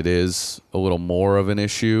saying it is a little more of an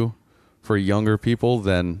issue for younger people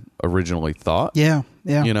than originally thought. Yeah.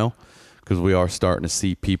 Because we are starting to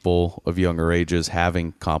see people of younger ages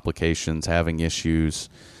having complications, having issues,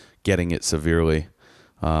 getting it severely.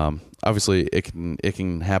 Obviously, it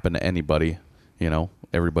can happen to anybody.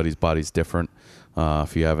 Everybody's body's different.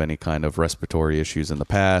 If you have any kind of respiratory issues in the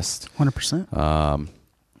past, 100%.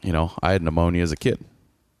 I had pneumonia as a kid.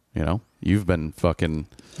 You've been fucking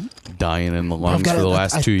dying in the lungs for the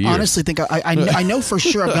last 2 years. I honestly think I know for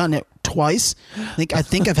sure I've gotten it twice. I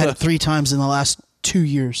think I've had it 3 times in the last 2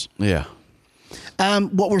 years. Yeah.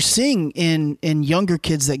 What we're seeing in younger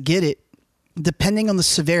kids that get it, depending on the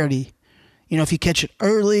severity, if you catch it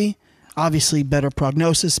early, obviously better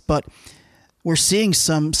prognosis, but we're seeing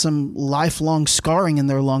some lifelong scarring in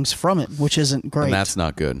their lungs from it, which isn't great. And that's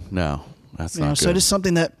not good. No, that's not good. So it is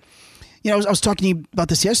something that, I was talking to you about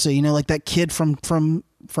this yesterday, like that kid from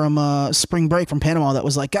spring break from Panama that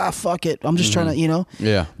was like, fuck it. I'm just trying to,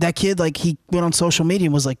 Yeah. That kid, he went on social media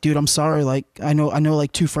and was like, dude, I'm sorry. I know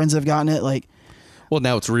 2 friends that have gotten it. Well,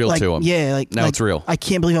 now it's real to him. Yeah. Now it's real. I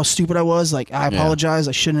can't believe how stupid I was. I apologize.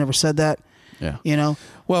 I should have never said that. Yeah.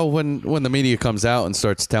 Well, when the media comes out and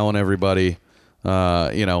starts telling everybody,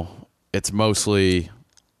 it's mostly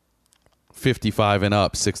 55 and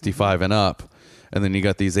up, 65 and up, and then you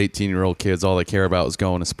got these 18-year-old kids, all they care about is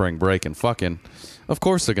going to spring break and fucking, of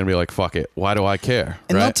course they're going to be like, fuck it. Why do I care?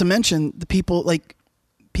 And right? not to mention the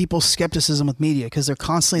people's skepticism with media because they're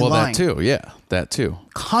constantly lying. Well, that too. Yeah, that too.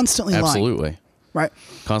 Constantly lying. Absolutely. Right.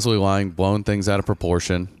 Constantly lying, blowing things out of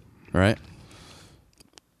proportion, right?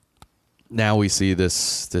 Now we see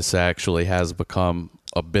this actually has become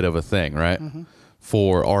a bit of a thing, right? Mm-hmm.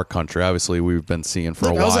 For our country. Obviously, we've been seeing for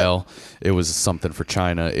a while. It was something for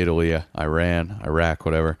China, Italy, Iran, Iraq,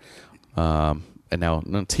 whatever. And now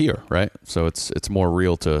it's here, right? So it's more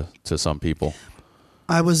real to some people.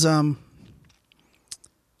 I was at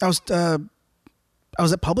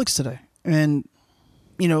Publix today, and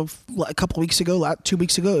a couple weeks ago, 2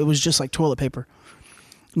 weeks ago, it was just like toilet paper.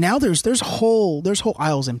 Now there's whole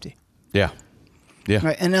aisles empty. Yeah. Yeah.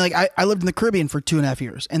 Right. And then, I lived in the Caribbean for 2.5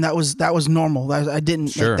 years, and that was normal. I didn't.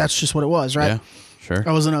 Sure. That's just what it was, right? Yeah. Sure.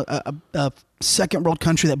 I was in a second world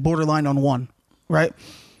country that borderlined on one, right?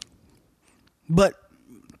 But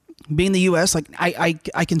being the U.S., I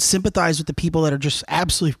can sympathize with the people that are just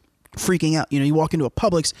absolutely freaking out. You walk into a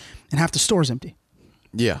Publix and half the store's empty.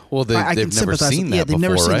 Yeah. Well, I they've can never sympathize seen with- that yeah, they've before,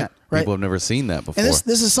 never seen right? that, right? People have never seen that before. And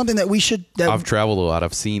this is something that we should. That, I've traveled a lot.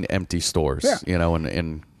 I've seen empty stores, Yeah.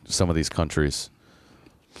 in some of these countries.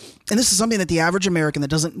 and this is something that the average American that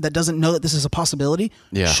doesn't know that this is a possibility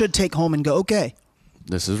should take home and go, okay,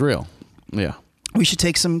 This is real. Yeah. we should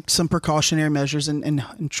take some precautionary measures and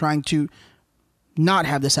trying to not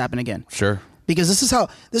have this happen again. Sure. Because this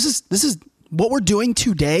is what we're doing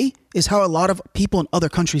today is how a lot of people in other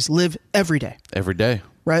countries live every day. Every day.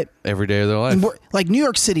 Right? Every day of their life. And like New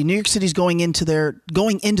York City's going into their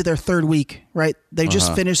third week, right? They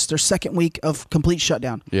just finished their second week of complete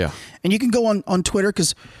shutdown. Yeah. And you can go on Twitter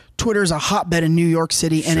because Twitter is a hotbed in New York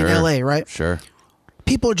City and in LA, right? Sure.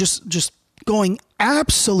 People are just going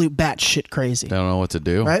absolute batshit crazy. They don't know what to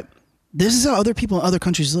do. Right? This is how other people in other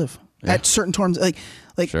countries live at certain terms. Like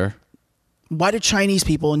Sure. why do Chinese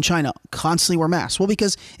people in China constantly wear masks? Well,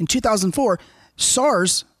 because in 2004,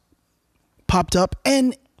 SARS popped up,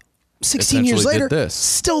 and 16 years Essentially later, did this.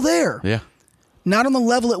 still there. Yeah. Not on the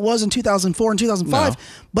level it was in 2004 and 2005, No,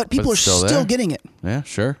 but people but are it's still still there. getting it. Yeah.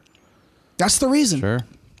 Sure. That's the reason. Sure.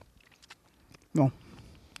 Well,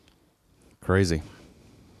 Crazy.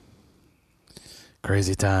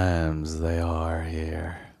 Crazy times they are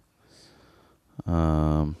here.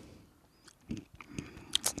 What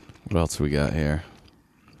else we got here?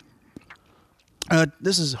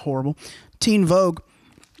 this is horrible. Teen Vogue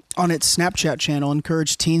on its Snapchat channel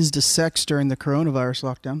encouraged teens to sex during the coronavirus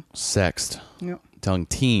lockdown. Sexed. Yep. Telling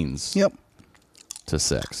teens Yep. to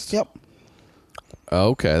sext. Yep.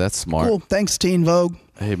 Okay, that's smart. Cool. Thanks, Teen Vogue.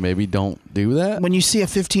 Hey, maybe don't do that. When you see a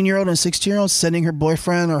 15-year-old and a 16-year-old sending her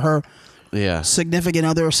boyfriend or her Yeah. significant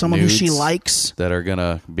other or someone who she Nudes likes, that are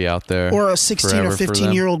gonna be out there, or a 16 or forever for them.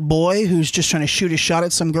 15-year-old boy who's just trying to shoot a shot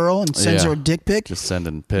at some girl and sends Yeah. her a dick pic, just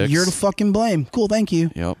sending pics. you're to fucking blame. Cool, thank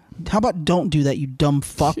you. Yep. How about don't do that, you dumb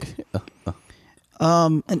fuck?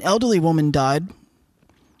 An elderly woman died,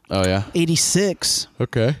 Oh yeah. 86,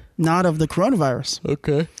 Okay. not of the coronavirus.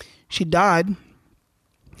 Okay. She died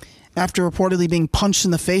after reportedly being punched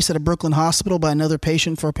in the face at a Brooklyn hospital by another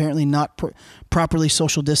patient for apparently not properly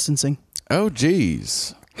social distancing. Oh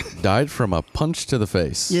geez. Died from a punch to the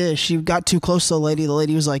face. Yeah, she got too close to the lady. The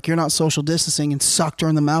lady was like, "You're not social distancing," and socked her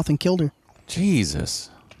in the mouth and killed her. Jesus.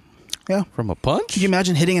 Yeah. From a punch? Could you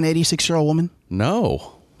imagine hitting an 86-year-old woman?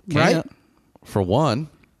 No. Right? Can't. For one.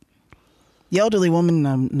 The elderly woman,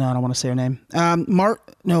 no, I don't want to say her name.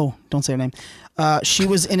 No, don't say her name. She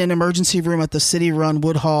was in an emergency room at the city-run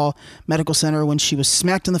Woodhall Medical Center when she was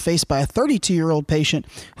smacked in the face by a 32-year-old patient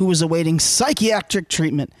who was awaiting psychiatric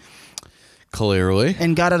treatment Clearly.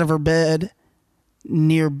 and got out of her bed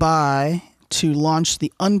nearby to launch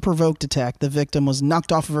the unprovoked attack. The victim was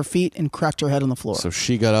knocked off of her feet and cracked her head on the floor. So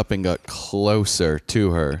she got up and got closer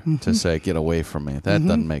to her to say, "Get away from me." That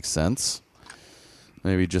doesn't make sense.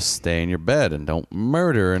 Maybe just stay in your bed and don't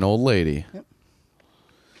murder an old lady. Yep.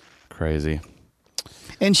 Crazy.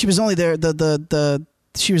 And she was only there.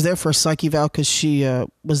 She was there for a psych eval because she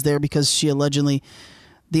was there because the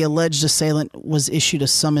alleged assailant was issued a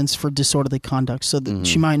summons for disorderly conduct. So that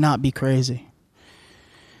she might not be crazy.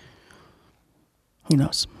 Who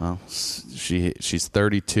knows? Well, she's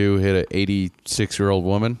 32, hit an 86-year-old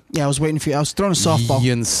woman. Yeah, I was waiting for you. I was throwing a softball.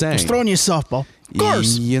 Insane. I was throwing you a softball. Of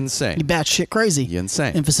course. Insane. You batshit crazy.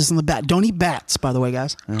 Insane. Emphasis on the bat. Don't eat bats, by the way,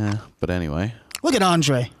 guys. But anyway. Look at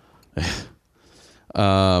Andre.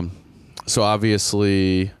 So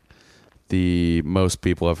obviously, most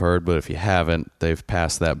people have heard, but if you haven't, they've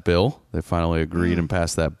passed that bill. They finally agreed and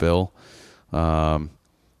passed that bill.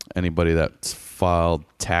 Anybody that's filed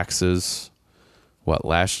taxes,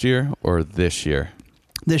 last year or this year?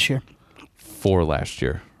 This year. For last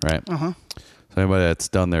year, right? So anybody that's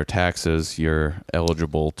done their taxes, you're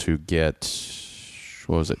eligible to get,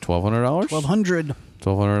 what was it, $1,200? $1,200.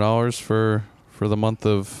 $1,200 for the month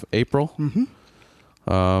of April.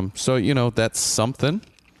 So, that's something.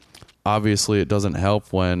 Obviously, it doesn't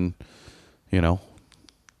help when,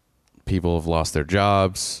 people have lost their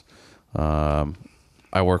jobs.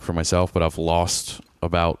 I work for myself, but I've lost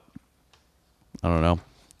about,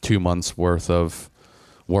 2 months worth of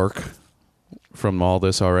work from all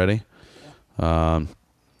this already.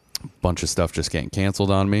 Bunch of stuff just getting canceled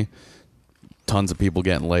on me. Tons of people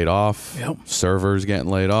getting laid off. Yep. Servers getting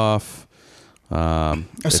laid off.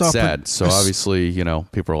 It's sad. So obviously,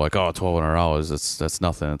 people are like, "Oh, $1,200, that's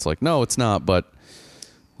nothing." It's like, no, it's not. But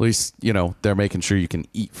at least, they're making sure you can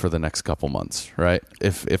eat for the next couple months, right?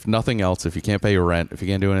 If nothing else, if you can't pay your rent, if you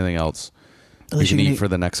can't do anything else, you can eat for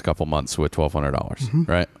the next couple months with $1,200,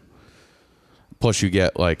 right? Plus, you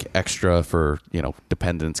get extra for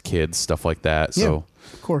dependents, kids, stuff like that. So,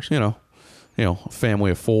 of course. a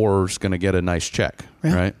family of 4 is going to get a nice check,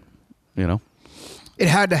 right? It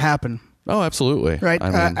had to happen. Oh, absolutely. Right.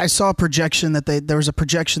 I saw a projection that there was a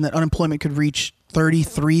projection that unemployment could reach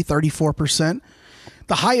 33, 34%.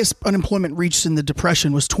 The highest unemployment reached in the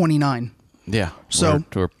Depression was 29. Yeah. So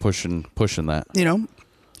we're pushing that.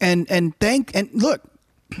 And look,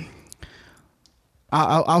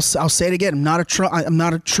 I'll say it again. I'm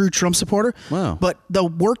not a true Trump supporter. Wow. But the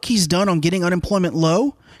work he's done on getting unemployment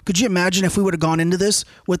low. Could you imagine if we would have gone into this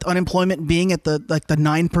with unemployment being at the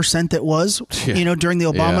 9% that was, during the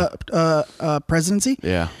Obama presidency?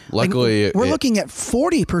 Yeah. Luckily, we're looking at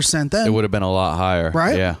 40% then. It would have been a lot higher,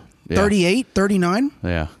 right? Yeah. 38, 39.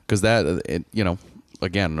 Yeah, because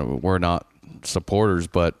again, we're not supporters,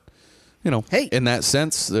 but hey, in that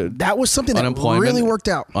sense, that was something that really worked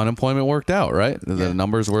out. Unemployment worked out, right? The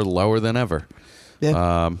numbers were lower than ever.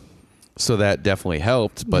 Yeah. So that definitely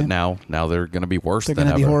helped, but now they're going to be worse than ever.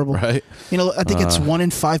 They're going to be horrible, right? I think it's 1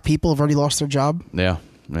 in 5 people have already lost their job. Yeah,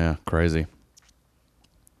 crazy.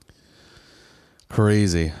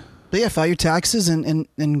 But yeah, file your taxes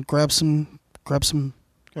and grab some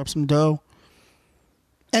dough.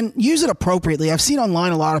 And use it appropriately. I've seen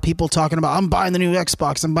online a lot of people talking about, I'm buying the new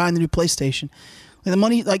Xbox, I'm buying the new PlayStation. And the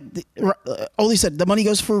money, Oli said, the money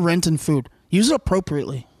goes for rent and food. Use it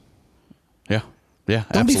appropriately. Yeah. Yeah,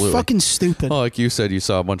 Don't absolutely. be fucking stupid. Well, like you said, you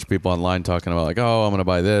saw a bunch of people online talking about I'm going to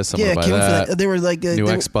buy this, I'm going to buy that. They were like... new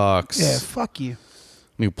Xbox. Yeah, fuck you.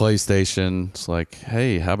 New PlayStation. It's like,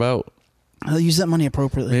 hey, how about... I'll use that money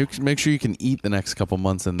appropriately. Make sure you can eat the next couple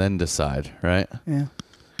months and then decide, right? Yeah.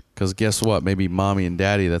 Because guess what? Maybe mommy and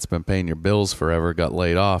daddy that's been paying your bills forever got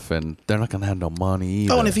laid off, and they're not going to have no money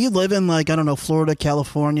either. Oh, and if you live in, Florida,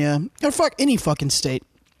 California, or any fucking state,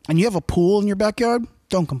 and you have a pool in your backyard,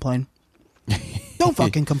 don't complain. Don't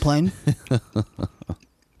fucking complain.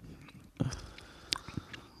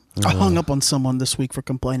 I hung up on someone this week for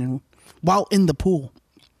complaining while in the pool.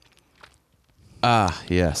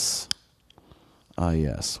 Yes.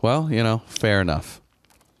 Yes. Well, fair enough.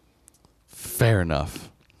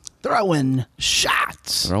 Throwing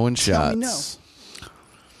shots. Tell me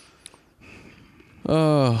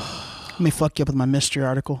no. Let me fuck you up with my mystery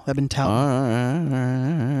article I've been touting.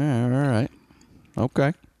 All right.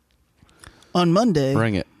 Okay. On Monday.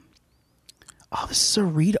 Bring it. Oh, this is a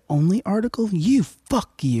read-only article?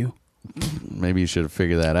 Fuck you. Maybe you should have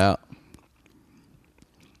figured that out.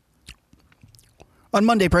 On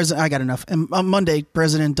Monday, I got enough. On Monday,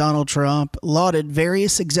 President Donald Trump lauded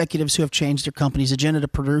various executives who have changed their company's agenda to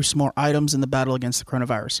produce more items in the battle against the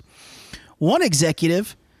coronavirus. One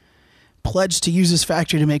executive pledged to use his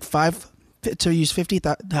factory to make 50,000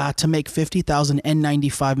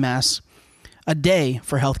 N95 masks a day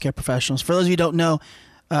for healthcare professionals. For those of you who don't know,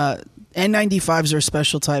 N95s are a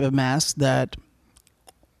special type of mask that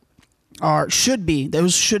should be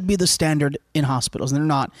the standard in hospitals, and they're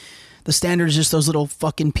not. The standard is just those little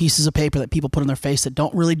fucking pieces of paper that people put on their face that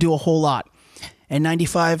don't really do a whole lot.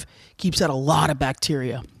 N95 keeps out a lot of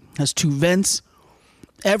bacteria. Has 2 vents.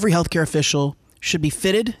 Every healthcare official should be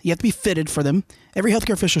fitted. You have to be fitted for them. Every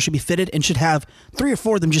healthcare official should be fitted and should have 3 or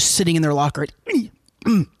 4 of them just sitting in their locker.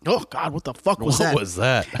 Oh, God, what the fuck was that? What was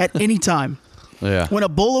that? At any time. Yeah. When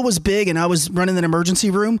Ebola was big and I was running an emergency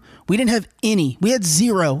room, we didn't have any. We had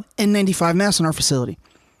 0 N95 masks in our facility.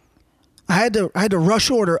 I had to rush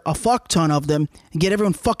order a fuck ton of them and get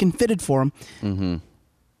everyone fucking fitted for them. Mm-hmm.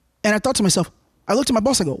 And I thought to myself, I looked at my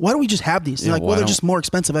boss, I go, why don't we just have these? They're like, well, they're just more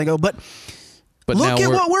expensive. I go, but look at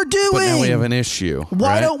what we're doing. But now we have an issue.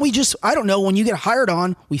 Why don't we just, I don't know, when you get hired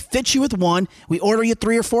on, we fit you with 1, we order you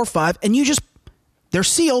 3 or 4 or 5, and they're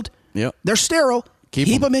sealed. Yep. They're sterile.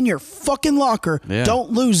 Keep them in your fucking locker. Yeah.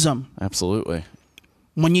 Don't lose them. Absolutely.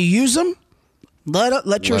 When you use them,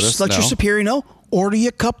 let your superior know. Order you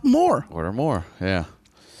a couple more. Order more. Yeah.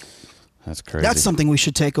 That's crazy. That's something we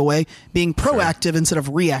should take away. Being proactive instead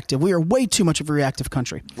of reactive. We are way too much of a reactive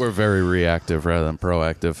country. We're very reactive rather than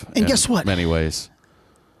proactive. And guess what? Many ways.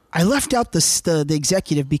 I left out the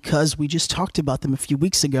executive because we just talked about them a few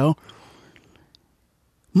weeks ago.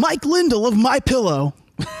 Mike Lindell of MyPillow.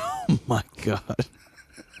 Oh my God.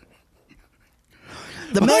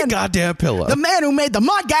 My goddamn pillow. The man who made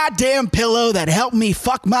my goddamn pillow that helped me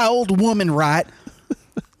fuck my old woman right.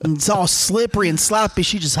 And it's all slippery and sloppy.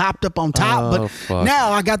 She just hopped up on top. But fuck. Now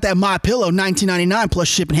I got that MyPillow $19.99 plus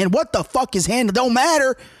shipping hand. What the fuck is handling? Don't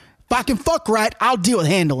matter. If I can fuck right, I'll deal with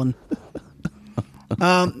handling.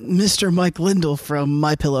 Mr. Mike Lindell from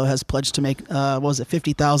MyPillow has pledged to make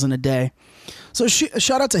 $50,000 a day. So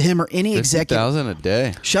shout out to him or any executive. $50,000 a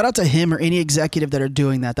day. Shout out to him or any executive that are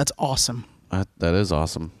doing that. That's awesome. That is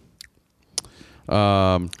awesome.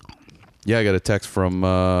 Yeah, I got a text from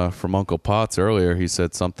Uncle Potts earlier. He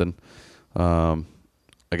said something. I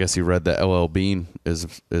guess he read that LL Bean is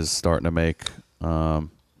starting to make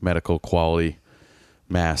medical quality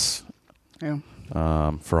masks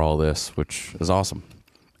for all this, which is awesome.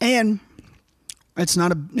 And it's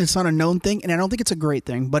not a known thing, and I don't think it's a great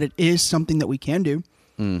thing, but it is something that we can do.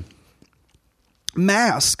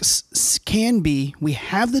 Masks we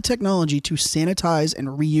have the technology to sanitize and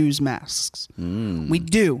reuse masks. We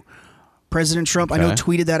do. President Trump, Okay. I know,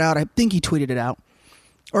 tweeted that out. I think he tweeted it out.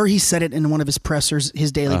 Or he said it in one of his pressers,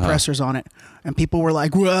 his daily pressers on it. And people were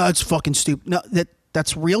like, well, it's fucking stupid. No,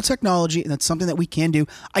 that's real technology, and that's something that we can do.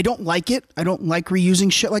 I don't like it. I don't like reusing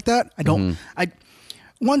shit like that. I don't.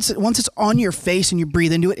 Once it's on your face and you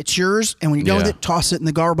breathe into it, it's yours. And when you're done with it, toss it in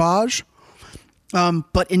the garbage.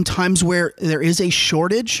 But in times where there is a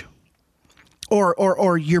shortage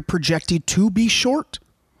or you're projected to be short,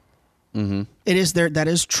 it is there. That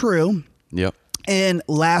is true. Yep. And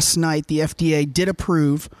last night, the FDA did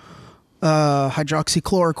approve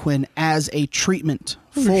hydroxychloroquine as a treatment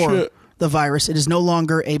for the virus. It is no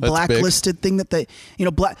longer a blacklisted thing that they,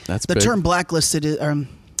 the term blacklisted is,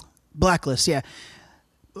 blacklist. Yeah.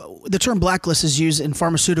 The term blacklist is used in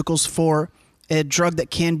pharmaceuticals for a drug that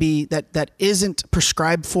can be, that isn't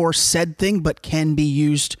prescribed for said thing, but can be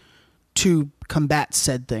used to combat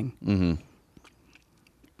said thing.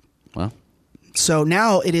 Well. So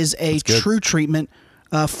now it is a true treatment.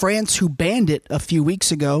 France, who banned it a few weeks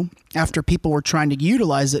ago after people were trying to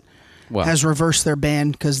utilize it, has reversed their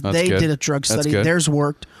ban because they did a drug study. Theirs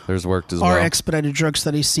worked. Theirs worked as well. Our expedited drug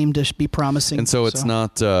studies seem to be promising. And so it's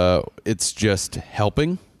not, it's just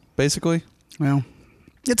helping, basically? Well,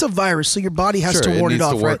 it's a virus, so your body has to ward it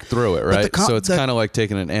off, right? It needs to work through it, right? So it's kind of like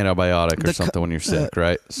taking an antibiotic or something when you're sick,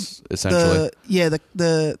 right? Essentially.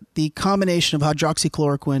 The combination of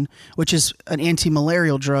hydroxychloroquine, which is an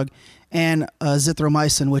anti-malarial drug, and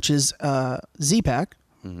azithromycin, which is Z-Pak.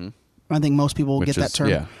 I think most people will get that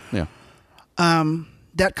term. Yeah.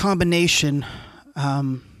 That combination,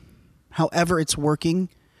 however it's working,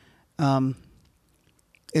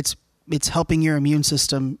 it's helping your immune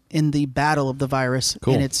system in the battle of the virus,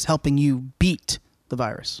 and it's helping you beat the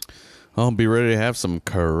virus. I'll be ready to have some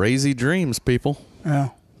crazy dreams, people. Yeah.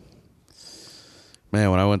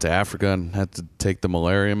 Man, when I went to Africa and had to take the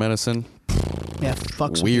malaria medicine,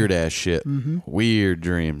 weird ass shit. Weird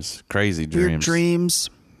dreams, crazy dreams. Weird dreams.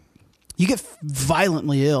 You get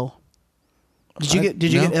violently ill. Did you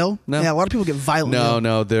get ill? No. Yeah, a lot of people get violently ill.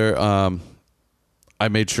 No, they're I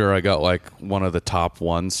made sure I got like one of the top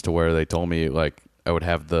ones to where they told me like I would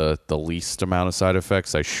have the least amount of side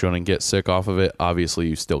effects. I shouldn't get sick off of it. Obviously,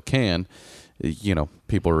 you still can.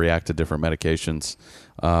 People react to different medications.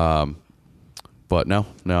 But no,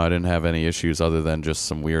 I didn't have any issues other than just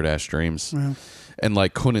some weird ass dreams. Yeah. And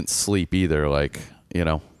like couldn't sleep either. Like,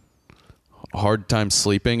 hard time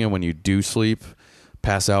sleeping. And when you do sleep,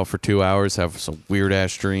 pass out for 2 hours, have some weird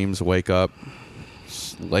ass dreams, wake up,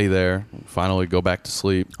 lay there, finally go back to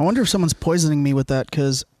sleep. I wonder if someone's poisoning me with that,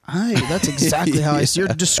 because that's exactly how you're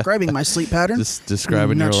describing my sleep pattern. Just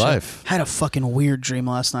describing your life. I had a fucking weird dream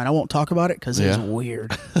last night. I won't talk about it because it's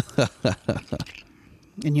weird.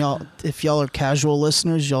 And if y'all are casual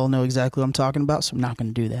listeners, y'all know exactly what I'm talking about, so I'm not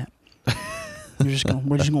going to do that. We're just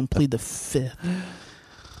going to plead the fifth.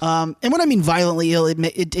 And when I mean violently ill,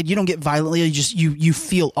 you don't get violently ill. You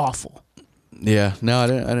feel awful. Yeah, no, I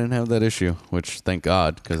didn't have that issue, which thank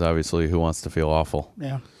God, because obviously, who wants to feel awful?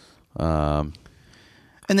 Yeah. And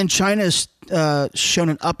then China's shown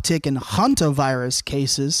an uptick in hantavirus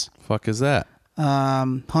cases. Fuck is that?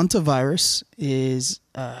 Hantavirus is,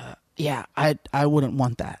 I wouldn't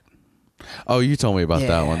want that. Oh, you told me about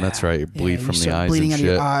that one. That's right. You bleed from the eyes, bleeding and out of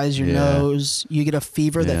shit. your eyes, your nose. You get a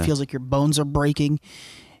fever that feels like your bones are breaking.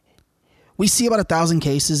 We see about 1,000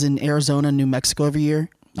 cases in Arizona and New Mexico every year.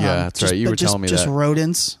 Yeah, that's right. You were telling me that. Just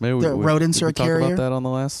rodents. Maybe rodents are a carrier. Talk about that on the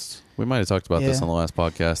last. We might have talked about this on the last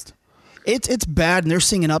podcast. It's bad, and they're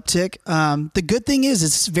seeing an uptick. The good thing is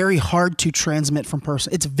it's very hard to transmit from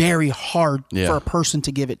person. It's very hard for a person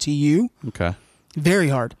to give it to you. Okay. Very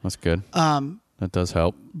hard. That's good. That does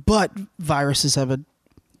help. But viruses have a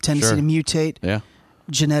tendency to mutate. Yeah.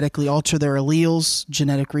 Genetically alter their alleles.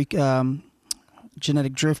 Genetic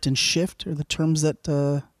drift and shift are the terms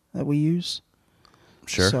that we use.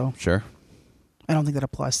 Sure. I don't think that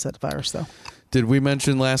applies to that virus, though. Did we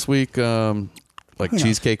mention last week,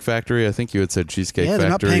 Cheesecake Factory? I think you had said Cheesecake Factory. They're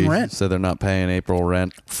not paying rent. Said they're not paying April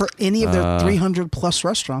rent. For any of their 300-plus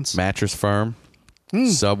restaurants. Mattress Firm,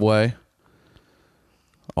 Subway,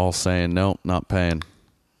 all saying, no, not paying.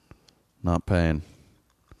 Not paying.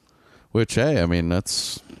 Which, hey, I mean,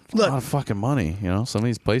 that's a lot of fucking money. You know, some of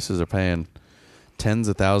these places are paying tens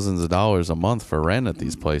of thousands of dollars a month for rent at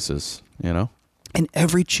these places. You know, and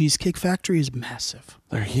every Cheesecake Factory is massive.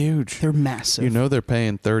 They're huge. They're massive. You know, they're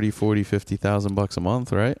paying 30, 40, 50,000 bucks a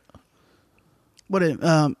month, right?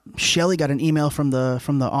 Shelly got an email from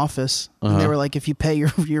the office, and they were like, "If you pay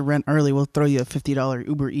your rent early, we'll throw you a $50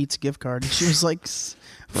 Uber Eats gift card." And she was like,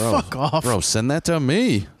 "Fuck off, bro! Send that to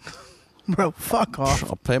me, bro. Fuck off.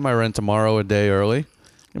 I'll pay my rent tomorrow a day early.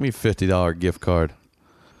 Give me a $50 gift card."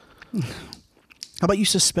 How about you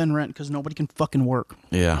suspend rent because nobody can fucking work?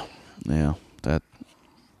 Yeah, that.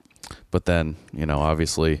 But then, you know,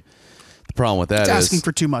 obviously, the problem with that it's is asking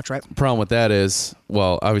for too much, right? The problem with that is,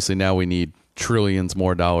 well, obviously now we need trillions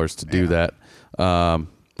more dollars to do that.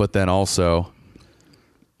 But then also,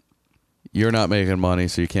 you're not making money,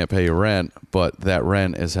 so you can't pay your rent. But that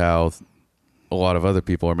rent is how a lot of other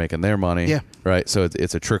people are making their money. Yeah. Right. So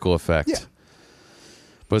it's a trickle effect. Yeah.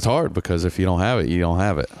 But it's hard because if you don't have it, you don't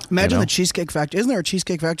have it. Imagine the Cheesecake Factory. Isn't there a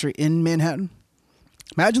Cheesecake Factory in Manhattan?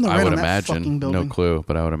 Imagine the rent on that fucking building. No clue,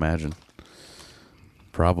 but I would imagine.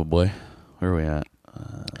 Probably. Where are we at?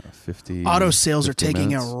 50. Auto sales 50 are taking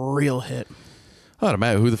minutes? a real hit. I'd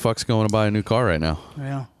imagine who the fuck's going to buy a new car right now?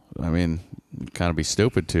 Yeah. I mean, you'd kind of be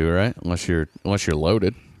stupid to, right? Unless you're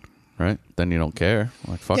loaded, right? Then you don't care.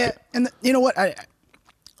 Like fuck it. Yeah, and you know what?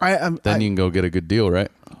 Then you can go get a good deal,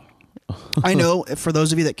 right? I know for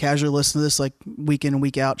those of you that casually listen to this, like week in and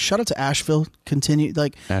week out. Shout out to Asheville. Continue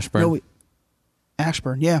like Ashburn.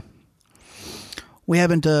 Ashburn, yeah. We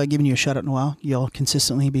haven't given you a shout out in a while. Y'all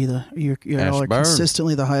consistently y'all are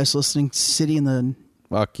consistently the highest listening city in the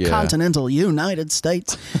continental United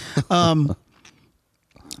States. For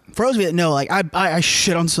those of you that know, like I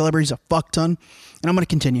shit on celebrities a fuck ton, and I'm going to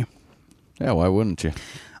continue. Yeah, why wouldn't you?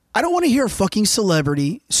 I don't want to hear a fucking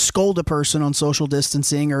celebrity scold a person on social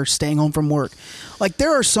distancing or staying home from work. Like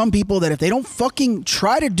there are some people that if they don't fucking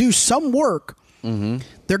try to do some work,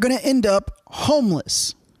 they're going to end up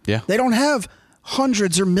homeless. Yeah, they don't have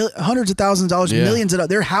hundreds of thousands of dollars, millions of dollars.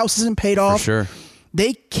 Their house isn't paid off. For sure.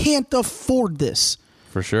 They can't afford this.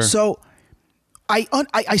 For sure. So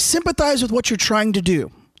I sympathize with what you're trying to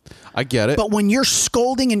do. I get it. But when you're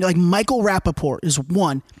scolding, and like Michael Rappaport is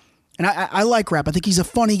one, and I like Rapp. I think he's a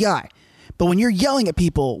funny guy. But when you're yelling at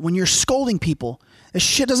people, when you're scolding people, this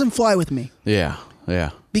shit doesn't fly with me. Yeah.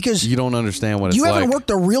 Because you don't understand what it's like. You haven't like. worked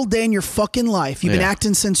a real day in your fucking life. You've been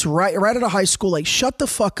acting since right out of high school. Like, shut the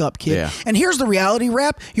fuck up, kid. Yeah. And here's the reality,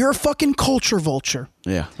 Rap. You're a fucking culture vulture.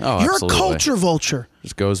 Yeah. Oh, you're absolutely. a culture vulture.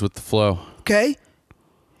 Just goes with the flow. Okay?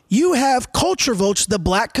 You have culture vultured the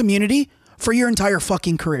black community for your entire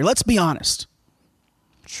fucking career. Let's be honest.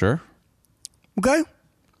 Sure. Okay?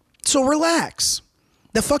 So relax.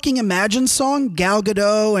 The fucking Imagine song, Gal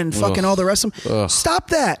Gadot and fucking all the rest of them. Stop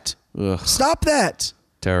that. Stop that.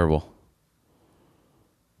 Terrible.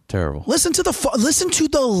 Listen to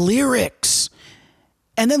the lyrics,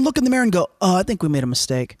 and then look in the mirror and go, "Oh, I think we made a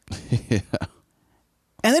mistake." Yeah.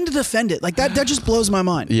 And then to defend it, like that just blows my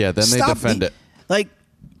mind. Yeah. Then they defend it. Like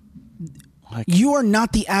you are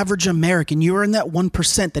not the average American. You are in that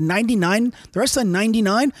 1%. The 99, the rest of the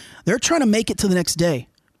 99, they're trying to make it to the next day.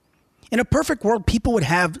 In a perfect world, people would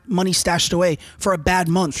have money stashed away for a bad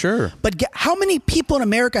month. Sure. But how many people in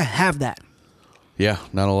America have that? Yeah,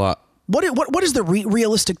 not a lot. What is the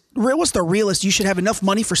realistic? What's the realist? You should have enough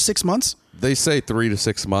money for 6 months. They say 3 to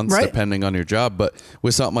 6 months, right? Depending on your job. But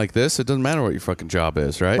with something like this, it doesn't matter what your fucking job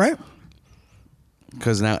is, right? Right.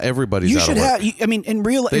 Because now everybody's out of work. I mean, in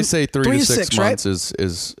real, they say 3 to 6 months right?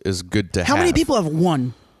 is good to have. How many people have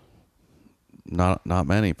one? Not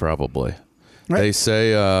many, probably. Right. They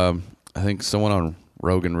say. I think someone on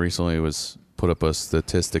Rogan recently put up a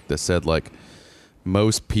statistic that said like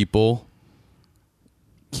most people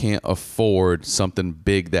can't afford something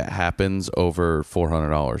big that happens over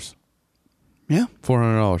 $400. Yeah.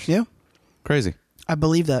 $400. Yeah. Crazy. I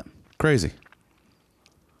believe that. Crazy.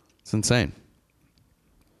 It's insane.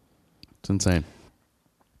 It's insane.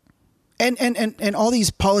 And all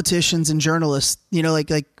these politicians and journalists, you know,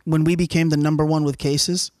 like when we became the number one with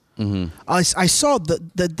cases, I saw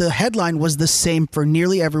the headline was the same for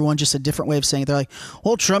nearly everyone, just a different way of saying it. They're like,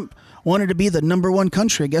 well, Trump wanted to be the number one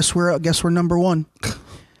country. I guess we're number one.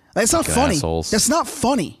 That's not funny. Assholes. That's not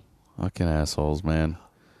funny. Fucking assholes, man.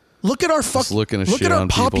 Look at our look at our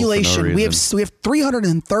population. No we have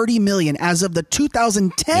 330 million as of the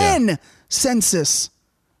 2010 census.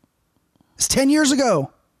 It's 10 years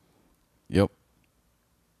ago. Yep.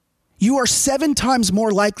 You are 7 times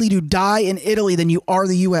more likely to die in Italy than you are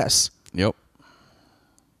the U.S. Yep.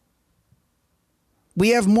 We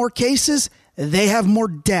have more cases. They have more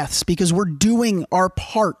deaths because we're doing our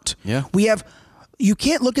part. Yeah. We have, you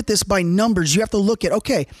can't look at this by numbers. You have to look at,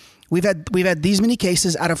 okay, we've had these many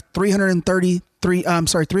cases out of 330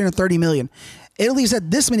 million. Italy's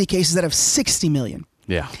had this many cases out of 60 million.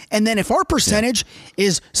 Yeah. And then if our percentage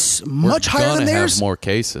is much higher than theirs, have more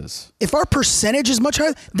cases. If our percentage is much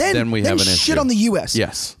higher, then we have an shit issue. on the U.S.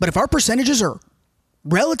 Yes. But if our percentages are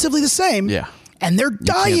relatively the same, and they're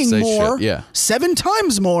dying more, 7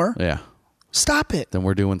 times more, stop it. Then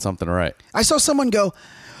we're doing something right. I saw someone,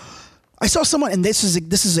 and this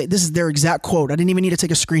is their exact quote. I didn't even need to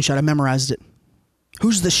take a screenshot. I memorized it.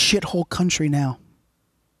 Who's the shithole country now?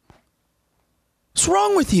 What's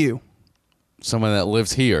wrong with you? Someone that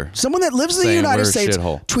lives here. Someone that lives in the United States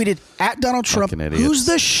shithole. tweeted at Donald Trump, who's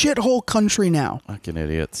the shithole country now? Fucking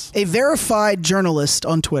idiots. A verified journalist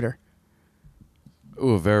on Twitter.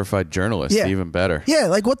 Ooh, a verified journalist. Yeah. Even better. Yeah,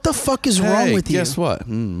 like what the fuck is wrong with you? Guess what?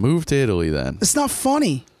 Move to Italy then. It's not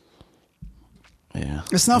funny. Yeah.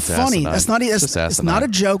 It's not funny. Asinine. That's not it's not a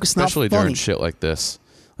joke. It's Especially not funny. during shit like this.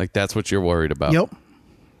 Like that's what you're worried about. Yep.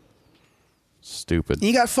 Stupid.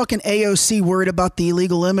 You got fucking AOC worried about the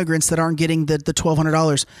illegal immigrants that aren't getting the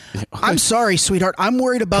 $1,200. I'm sorry, sweetheart. I'm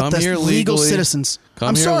worried about the legal citizens.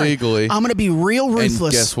 I'm sorry. Legally. I'm going to be real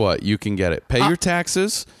ruthless. And guess what? You can get it. Pay your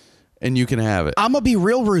taxes, and you can have it. I'm going to be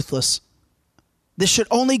real ruthless. This should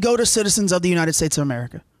only go to citizens of the United States of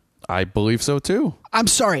America. I believe so too. I'm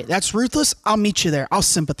sorry. That's ruthless. I'll meet you there. I'll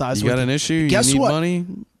sympathize with you. You got an issue? Guess you need what? money?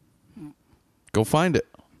 Go find it.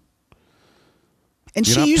 And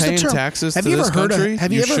You're she not used paying the term. taxes Have to you this ever heard country? of?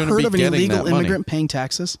 Have you ever heard of an illegal money. immigrant paying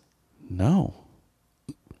taxes? No.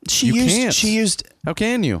 You can't. She used. How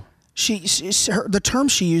can you? The term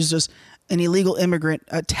she used is an illegal immigrant,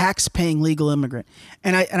 a tax-paying legal immigrant,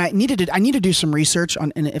 and I need to do some research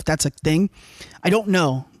on and if that's a thing. I don't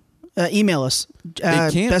know. Email us.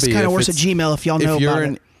 Bestkindofworse@gmail.com if y'all know if you're about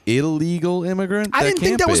an it. Illegal immigrant. I didn't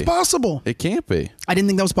think that was possible. It can't be. I didn't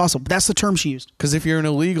think that was possible. That's the term she used. Because if you're an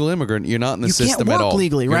illegal immigrant, you're not in the system at all. You can't work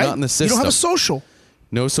legally, right? You're not in the system. You don't have a social.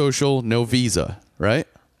 No social, no visa, right?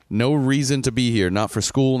 No reason to be here. Not for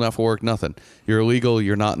school, not for work, nothing. You're illegal.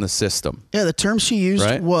 You're not in the system. Yeah, the term she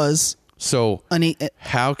used was. So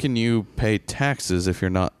how can you pay taxes if you're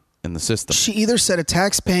not in the system? She either said a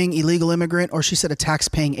tax-paying illegal immigrant or she said a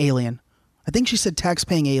tax-paying alien. I think she said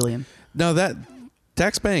tax-paying alien. No, that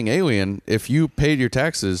tax-paying alien, if you paid your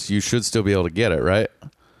taxes, you should still be able to get it, right?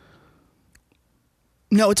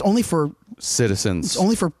 No, it's only for citizens. It's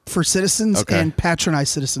only for citizens and patronized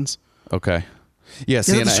citizens. Okay. Yeah,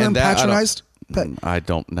 see, the term patronized? I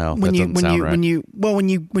don't know. When that you doesn't sound right.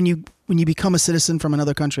 when you become a citizen from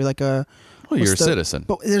another country, like a you're a citizen.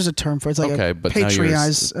 But there's a term for it. It's like a but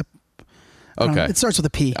patronize. Okay, it starts with a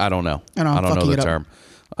P. I don't know. I don't know the term.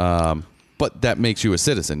 But that makes you a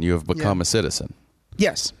citizen. You have become a citizen.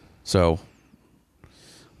 Yes. So,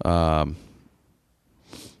 yeah.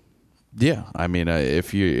 I mean,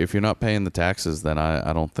 if you're not paying the taxes, then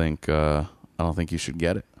I don't think you should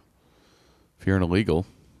get it. If you're an illegal,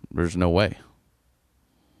 there's no way.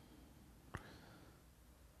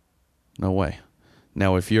 No way.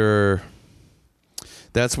 Now, if you're,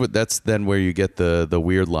 that's then where you get the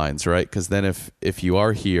weird lines, right? Because then if you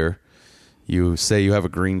are here, you say you have a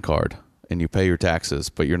green card and you pay your taxes,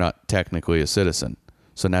 but you're not technically a citizen.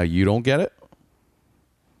 So now you don't get it?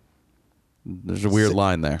 There's a weird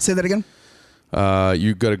line there. Say that again?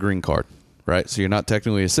 You got a green card, right? So you're not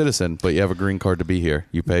technically a citizen, but you have a green card to be here.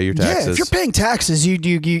 You pay your taxes. Yeah, if you're paying taxes, you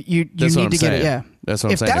need to get it. Yeah, that's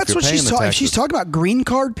what I'm saying. That's what she's talking. If she's talking about green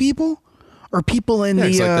card people or people in the,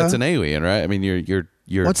 it's like that's an alien, right? I mean, you're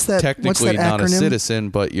technically not a citizen,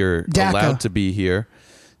 but you're DACA. Allowed to be here.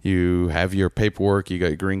 You have your paperwork. You got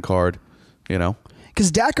your green card. You know,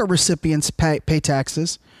 because DACA recipients pay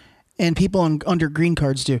taxes, and people under green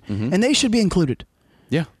cards do, and they should be included.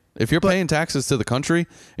 Yeah, if you're paying taxes to the country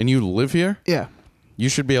and you live here, you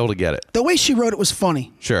should be able to get it. The way she wrote it was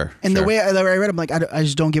funny. Sure. And the way I read it, I'm like, I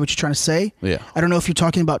just don't get what you're trying to say. Yeah. I don't know if you're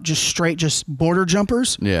talking about just border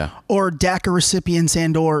jumpers. Yeah. Or DACA recipients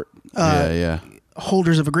and or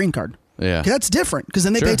holders of a green card. Yeah. That's different because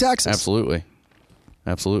then they pay taxes. Absolutely.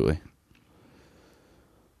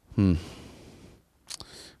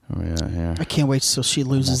 Oh, yeah, here. I can't wait till she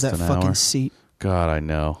loses that fucking seat. God, I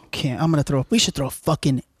know. We should throw a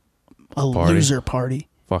fucking loser party.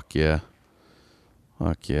 Fuck yeah.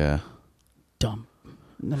 Dumb.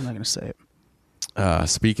 I'm not gonna say it.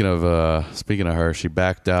 Speaking of her, she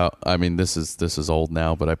backed out. I mean, this is old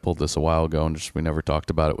now, but I pulled this a while ago, and we never talked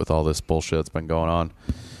about it with all this bullshit that's been going on.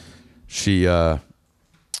 She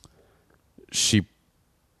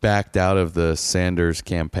backed out of the Sanders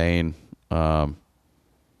campaign.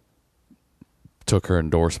 Took her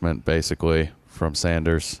endorsement basically from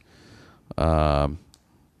Sanders.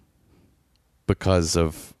 because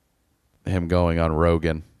of him going on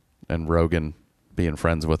Rogan and Rogan being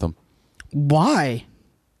friends with him. Why?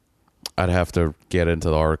 I'd have to get into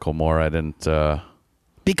the article more. I didn't.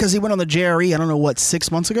 Because he went on the JRE, I don't know, what,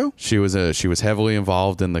 6 months ago? She was heavily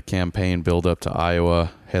involved in the campaign build up to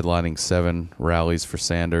Iowa, headlining 7 rallies for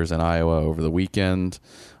Sanders in Iowa over the weekend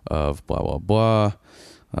of blah, blah, blah.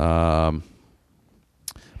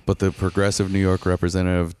 But the progressive New York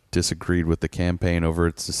representative disagreed with the campaign over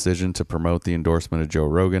its decision to promote the endorsement of Joe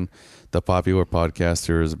Rogan. The popular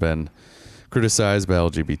podcaster has been criticized by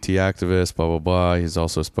LGBT activists, blah, blah, blah. He's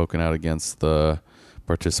also spoken out against the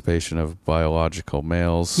participation of biological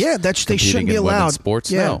males. Yeah, they shouldn't be allowed.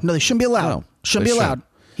 Sports? Yeah, no, they shouldn't be allowed. No, shouldn't be allowed.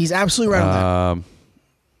 He's absolutely right on that.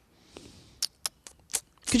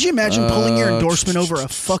 Could you imagine pulling your endorsement over a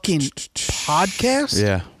fucking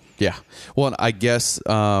podcast? Yeah. Well, I guess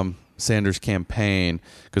Sanders' campaign,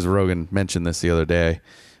 because Rogan mentioned this the other day,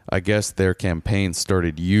 I guess their campaign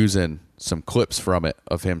started using some clips from it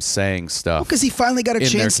of him saying stuff. Because he finally got a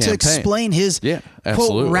chance to explain his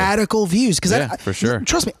quote radical views. Because for sure.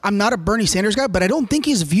 Trust me, I'm not a Bernie Sanders guy, but I don't think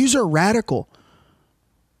his views are radical.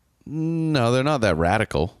 No, they're not that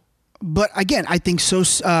radical. But again, I think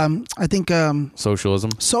socialism,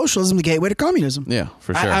 the gateway to communism. Yeah,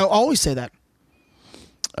 for sure. I always say that.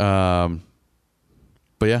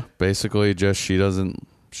 But yeah, basically, just she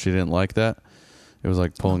didn't like that. It was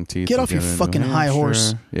like pulling teeth. Get off your fucking high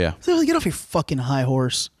horse. Yeah. Get off your fucking high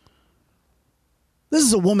horse. This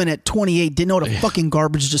is a woman at 28 didn't know what a fucking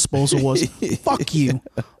garbage disposal was. Fuck you.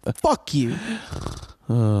 Fuck you.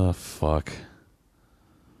 Oh, fuck.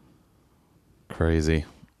 Crazy.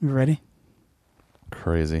 You ready?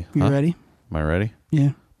 Crazy. You ready? Am I ready?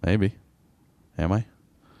 Yeah. Maybe. Am I?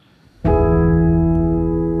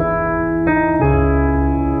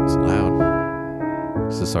 It's loud.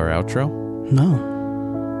 Is this our outro? No.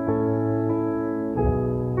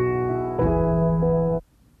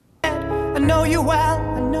 I know you well,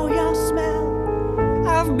 I know your smell.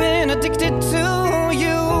 I've been addicted to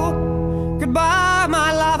you. Goodbye,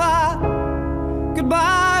 my lover.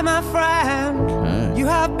 Goodbye, my friend. Okay. You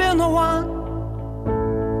have been the one.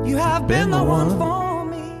 You have been the one for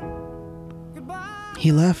me. Goodbye.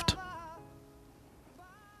 He left.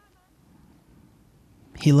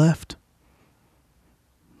 He left.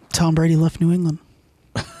 Tom Brady left New England.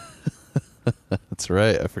 That's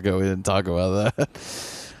right. I forgot we didn't talk about that.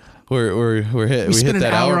 We spent hit that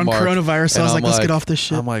an hour on mark, coronavirus. So I was like, let's get off this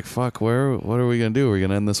shit. I'm like, fuck. What are we gonna do? We're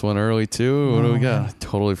gonna end this one early too. What do we got? I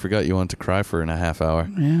totally forgot you wanted to cry for in a half hour.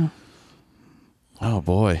 Yeah. Oh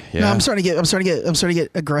boy. Yeah. No, I'm starting to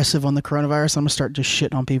get aggressive on the coronavirus. I'm gonna start just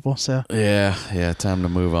shitting on people. So. Yeah. Time to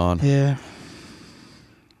move on. Yeah.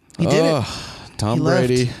 He did it. Tom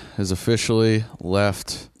Brady has officially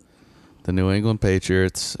left the New England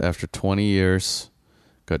Patriots after 20 years.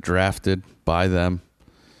 Got drafted by them.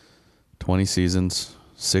 20 seasons,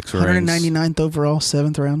 6 rings. 199th overall,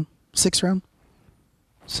 7th round, 6th round.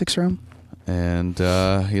 6th round. And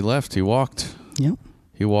he left. He walked. Yep.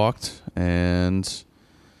 He walked and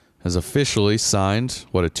has officially signed,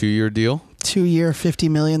 what, a 2-year deal? 2-year, $50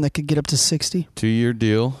 million that could get up to 60. 2-year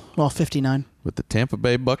deal. Well, 59. With the Tampa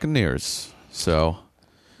Bay Buccaneers. So,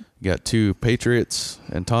 you got 2 Patriots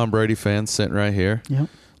and Tom Brady fans sitting right here. Yep.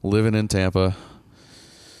 Living in Tampa.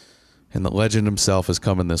 And the legend himself is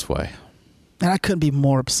coming this way. And I couldn't be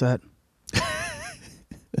more upset.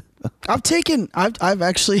 I've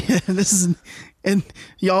actually, this is, and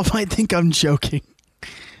y'all might think I'm joking.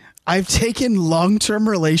 I've taken long-term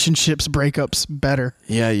relationships breakups better.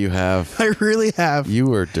 Yeah, you have. I really have. You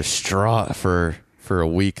were distraught for a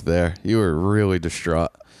week there. You were really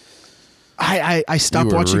distraught. I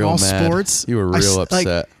stopped watching all sports. You were real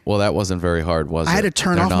upset. Well, that wasn't very hard, was it? I had to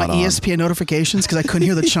turn off my ESPN notifications because I couldn't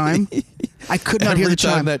hear the chime. I could not hear the chime.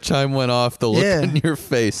 Every time that chime went off, the look in your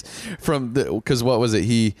face because what was it?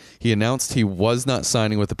 He announced he was not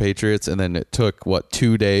signing with the Patriots, and then it took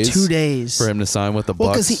 2 days? 2 days for him to sign with the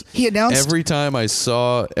Bucs. Because he announced every time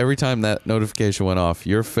that notification went off,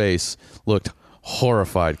 your face looked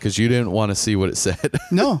horrified because you didn't want to see what it said.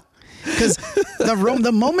 No. Because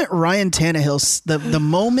the moment Ryan Tannehill, the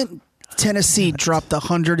moment Tennessee dropped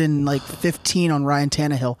 115 on Ryan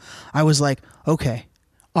Tannehill, I was like, okay,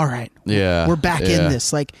 all right, we're back in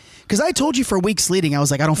this. Like, because I told you for weeks leading, I was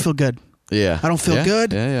like, I don't feel good. Yeah, I don't feel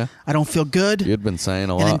good. Yeah. I don't feel good. You'd been saying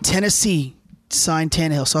a lot. And then Tennessee signed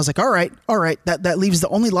Tannehill, so I was like, all right. That leaves the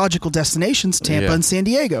only logical destinations, Tampa and San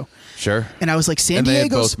Diego. Sure. And I was like, and they had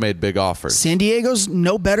both made big offers. San Diego's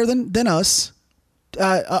no better than us.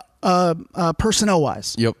 Personnel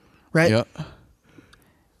wise. Yep. Right? Yep.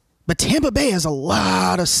 But Tampa Bay has a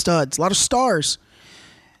lot of studs, a lot of stars.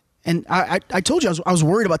 And I told you I was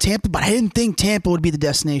worried about Tampa, but I didn't think Tampa would be the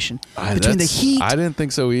destination. Between the Heat, I didn't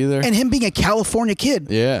think so either. And him being a California kid.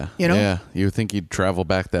 Yeah. You know? Yeah. You would think he'd travel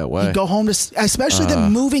back that way. He'd go home to, especially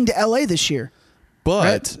them moving to LA this year.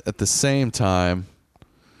 But at the same time,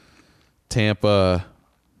 Tampa,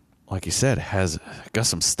 like you said, has got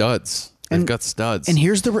some studs. They've got studs. And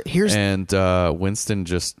Winston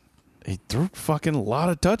he threw fucking a lot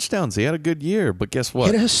of touchdowns. He had a good year, but guess what?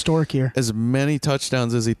 He had a historic year. As many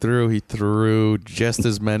touchdowns as he threw just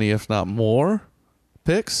as many, if not more,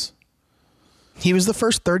 picks. He was the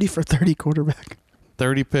first 30 for 30 quarterback.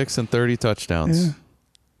 30 picks and 30 touchdowns. Yeah.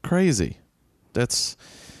 Crazy. They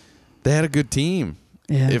had a good team.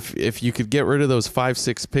 Yeah. If you could get rid of those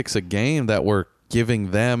 5-6 picks a game that were giving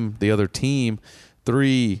them, the other team,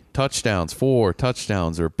 3 touchdowns, 4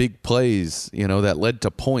 touchdowns, or big plays, that led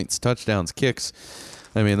to points, touchdowns, kicks.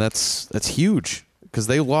 I mean, that's huge because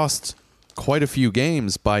they lost quite a few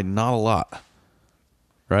games by not a lot,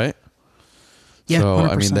 right? Yeah, so 100%.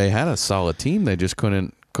 I mean, they had a solid team. They just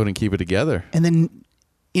couldn't keep it together. And then,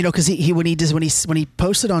 because when he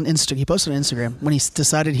posted on Instagram when he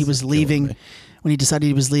decided he was leaving,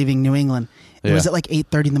 New England, it was at like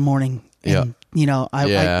 8:30 in the morning. And,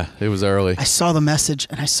 it was early. I saw the message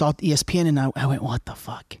and I saw ESPN and I went, what the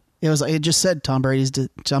fuck? It just said Tom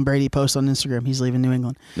Brady post on Instagram. He's leaving New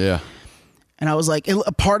England. Yeah. And I was like,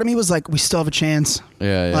 a part of me was like, we still have a chance.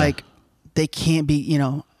 Yeah. Like they can't be,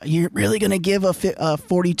 you're really going to give a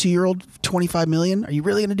 42-year-old $25 million? Are you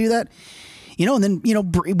really going to do that? And then,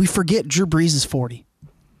 we forget Drew Brees is 40.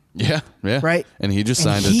 Yeah. Right? And he just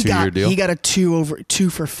signed a 2-year deal. He got a 2 for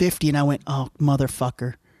 $50 and I went, oh,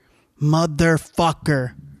 motherfucker.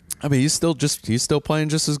 I mean, he's still playing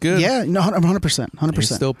just as good. Yeah, no, 100%.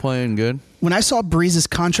 He's still playing good. When I saw Breeze's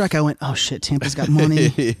contract, I went, "Oh shit, Tampa's got money."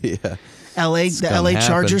 Yeah. The LA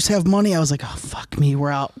Chargers have money. I was like, "Oh fuck me, we're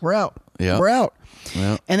out. Yeah. We're out."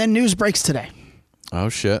 Yeah. And then news breaks today. Oh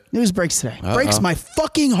shit. News breaks today. Breaks my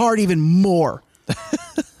fucking heart even more.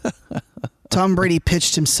 Tom Brady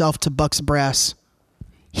pitched himself to Bucks brass.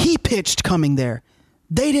 He pitched coming there.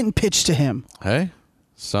 They didn't pitch to him. Hey.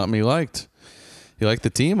 Something he liked. He liked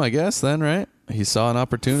the team, I guess, then, right? He saw an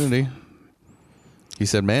opportunity. He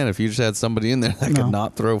said, man, if you just had somebody in there that could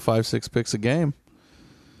not throw 5-6 picks a game,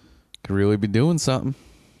 could really be doing something.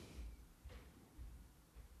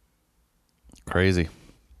 Crazy.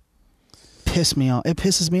 Piss me off. It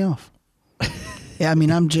pisses me off. Yeah, I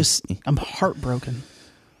mean, I'm heartbroken.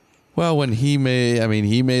 Well, when he made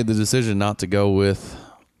the decision not to go with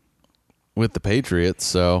the Patriots,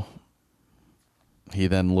 so he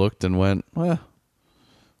then looked and went, well,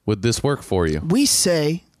 would this work for you? We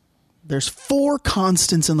say there's 4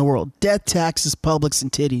 constants in the world: death, taxes, Publix, and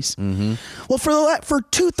titties. Mm-hmm. Well, for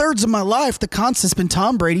 2/3 of my life, the constant's been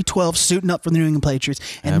Tom Brady, 12, suiting up for the New England Patriots.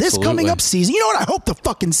 And Absolutely. This coming up season, you know what? I hope the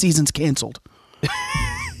fucking season's canceled.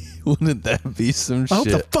 Wouldn't that be some shit? I hope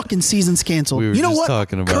the fucking season's canceled. We were you know just what?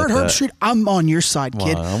 talking about Kurt that. Herbstreit, I'm on your side,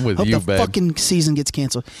 kid. Well, I'm with hope you, the babe. fucking season gets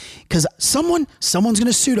canceled. Because someone's going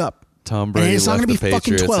to suit up. Tom Brady it's not left gonna the be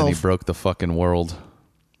fucking Patriots 12. and he broke the fucking world.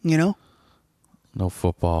 No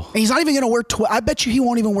football. And he's not even going to wear 12. I bet you he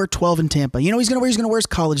won't even wear 12 in Tampa. You know he's going to wear his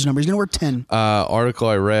college number. He's going to wear 10. Article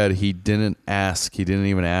I read, he didn't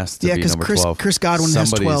even ask to be number 12. Chris Godwin has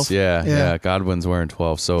 12. Yeah, Godwin's wearing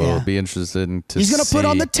 12. So it'll be interesting to see. He's going to put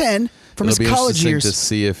on the 10 from his college years. To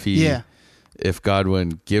see if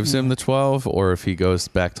Godwin gives him the 12 or if he goes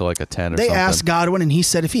back to like a 10 or something. They asked Godwin and he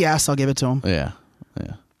said, if he asks, I'll give it to him. Yeah.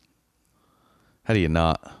 How do you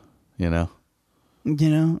not, I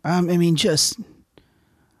mean, just...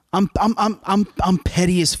 I'm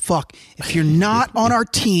petty as fuck. If you're not on our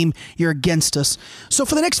team, you're against us. So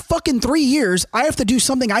for the next fucking 3 years, I have to do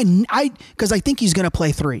something because I think he's going to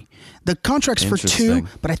play 3. The contract's for 2,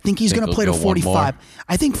 but I think he's going to play to 45.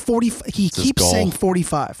 I think 40. He keeps saying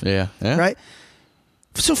 45. Yeah. Right.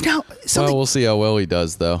 So now, we'll see how well he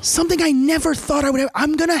does, though. Something I never thought I would have.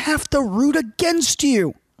 I'm going to have to root against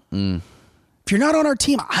you. If you're not on our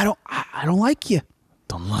team, I don't like you.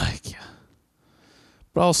 Don't like you.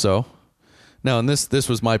 But also, now, and this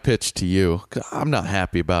was my pitch to you. I'm not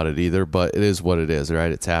happy about it either, but it is what it is,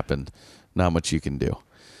 right? It's happened. Not much you can do.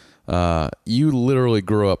 You literally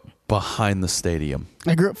grew up behind the stadium.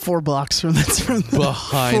 I grew up 4 blocks from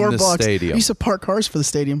behind 4 the blocks. stadium. I used to park cars for the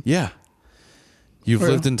stadium. Yeah. You've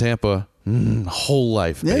lived in Tampa whole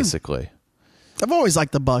life, basically. I've always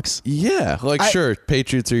liked the Bucks. Yeah, sure,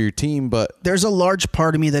 Patriots are your team, but there's a large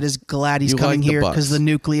part of me that is glad he's coming here because the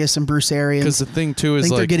nucleus and Bruce Arians. Because the thing too is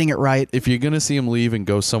they're getting it right. If you're gonna see him leave and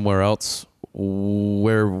go somewhere else,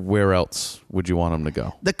 where else would you want him to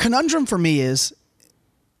go? The conundrum for me is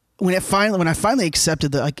when I finally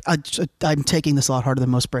accepted that I'm taking this a lot harder than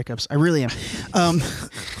most breakups. I really am.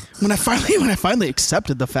 When I finally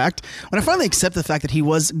accepted the fact that he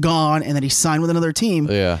was gone and that he signed with another team.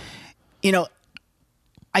 Yeah. You know,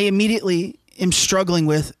 I immediately am struggling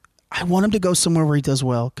with. I want him to go somewhere where he does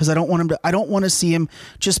well because I don't want to see him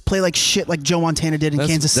just play like shit like Joe Montana did in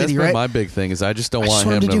Kansas City. That's right? My big thing is I just don't want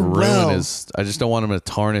him to ruin his. I just don't want him to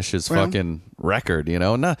tarnish his fucking record. You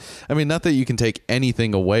know, not that you can take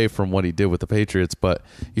anything away from what he did with the Patriots, but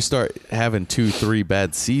you start having 2-3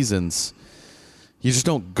 bad seasons, you just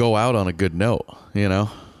don't go out on a good note. You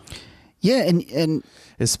know. Yeah, and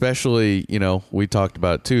especially we talked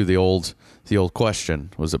about too the old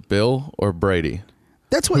question, was it Bill or Brady?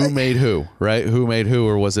 That's what who made who, right? Who made who,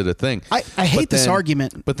 or was it a thing? I hate this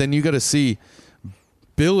argument. But then you got to see,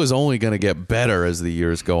 Bill is only going to get better as the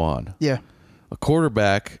years go on. Yeah. A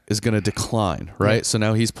quarterback is going to decline, right? Yeah. So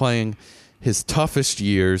now he's playing his toughest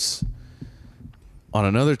years on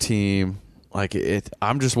another team. Like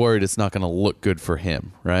I'm just worried it's not going to look good for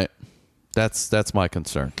him, right? That's my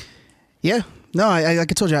concern. Yeah. No,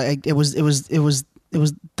 like I told you, it was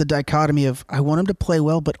the dichotomy of I want him to play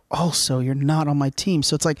well, but also you're not on my team.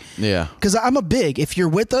 So it's like, yeah, because I'm a big. If you're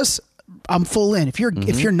with us, I'm full in. If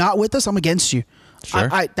you're not with us, I'm against you. Sure.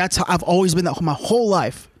 That's how I've always been that my whole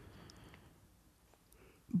life.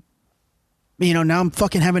 Now I'm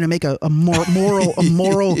fucking having to make a moral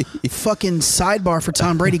fucking sidebar for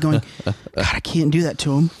Tom Brady. Going, God, I can't do that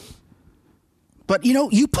to him. But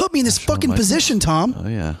you put me in this fucking position, Tom. Oh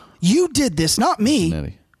yeah, you did this, not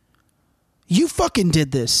me. You fucking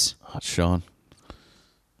did this. Oh, Sean.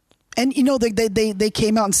 And, they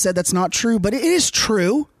came out and said that's not true, but it is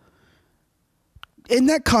true. In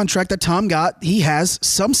that contract that Tom got, he has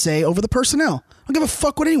some say over the personnel. I don't give a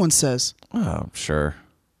fuck what anyone says. Oh, sure.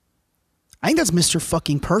 I think that's Mr.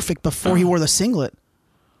 fucking Perfect before he wore the singlet.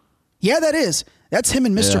 Yeah, that is. That's him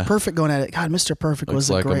and Mr. Perfect going at it. God, Mr. Perfect was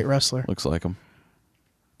a great wrestler. Looks like him.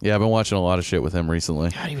 Yeah, I've been watching a lot of shit with him recently.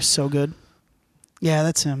 God, he was so good. Yeah,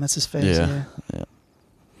 that's him. That's his face. Yeah.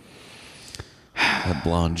 That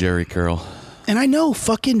blonde Jerry curl. And I know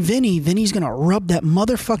fucking Vinny's gonna rub that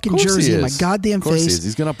motherfucking jersey in my goddamn face.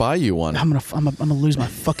 He's gonna buy you one. I'm gonna lose my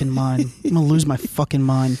fucking mind. I'm gonna lose my fucking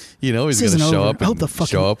mind. He's gonna show up and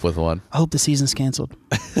show up with one. I hope the season's canceled.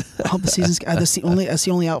 I hope the season's. That's the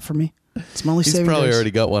only out for me. It's my only saving grace. He's probably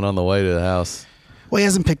already got one on the way to the house. Well, he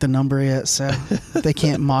hasn't picked a number yet, so they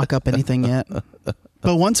can't mock up anything yet.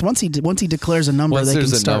 But once he declares a number, they can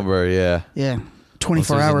start. Once there's a number, yeah.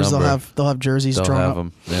 24 hours, they'll have jerseys drawn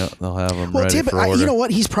up. Yeah, they'll have them well, ready Tampa, for order. you know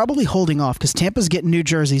what? He's probably holding off because Tampa's getting new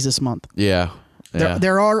jerseys this month. Yeah.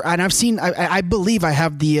 There are, and I've seen. I believe I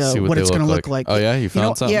have the what it's going to look like. Oh yeah, you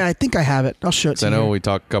found something? Yeah, I think I have it. I'll show it to you. I know when we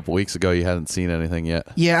talked a couple weeks ago, you hadn't seen anything yet.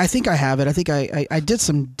 Yeah, I think I have it. I think I did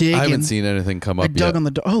some digging. I haven't seen anything come up yet. I dug on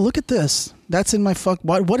the door. Oh, look at this. That's in my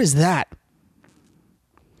What is that?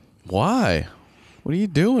 Why? What are you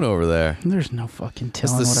doing over there? There's no fucking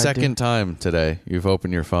telling. It's the second time today you've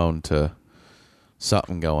opened your phone to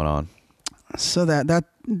something going on. So that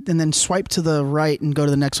and then swipe to the right and go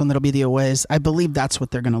to the next one. That'll be the aways. I believe that's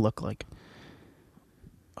what they're going to look like.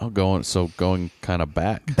 Oh, going kind of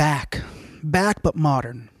back, but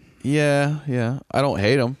modern. Yeah. I don't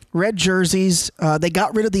hate them. Red jerseys. They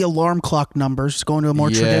got rid of the alarm clock numbers, going to a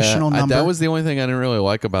more traditional number. That was the only thing I didn't really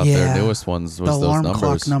like about their newest ones. Was the alarm those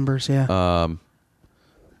numbers. Clock numbers. Yeah.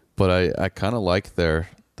 But I kind of like their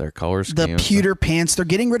color scheme. The pewter pants. They're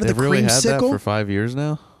getting rid of the creamsicle. They've really had that for 5 years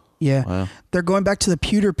now. Yeah. Wow. They're going back to the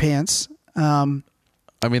pewter pants. I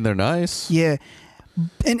mean, they're nice. Yeah.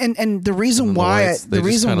 And the reason why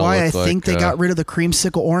I think they got rid of the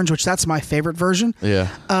creamsicle orange, which that's my favorite version,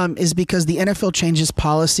 is because the NFL changes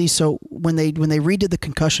policy. So when they redid the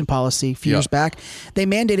concussion policy a few years back, they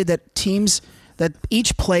mandated that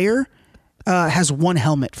each player has one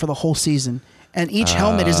helmet for the whole season, and each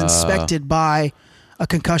helmet is inspected by a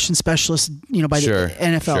concussion specialist, by the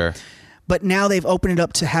NFL. Sure. But now they've opened it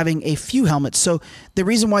up to having a few helmets. So the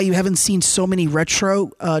reason why you haven't seen so many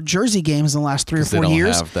retro jersey games in the last 3 or 4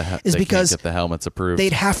 years is because can't get the helmets approved.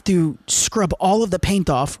 They'd have to scrub all of the paint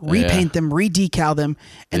off, repaint them, redecal them,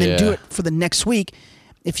 and then do it for the next week.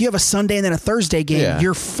 If you have a Sunday and then a Thursday game,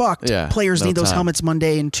 you're fucked. Yeah, Players need those helmets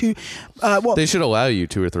Monday and two. They should allow you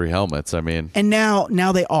 2 or 3 helmets. I mean, and now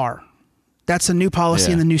they are. That's a new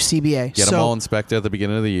policy in the new CBA. Get them all inspected at the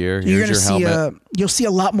beginning of the year. Here's your helmet. You'll see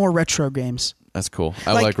a lot more retro games. That's cool.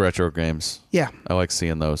 I like retro games. Yeah. I like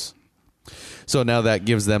seeing those. So now that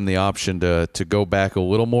gives them the option to go back a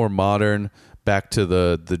little more modern, back to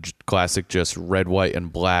the classic just red, white,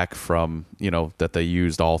 and black from, that they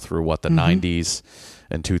used all through the 90s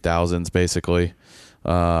and 2000s basically.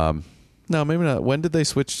 No, maybe not. When did they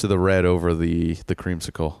switch to the red over the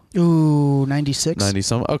creamsicle? Ooh, 96. 90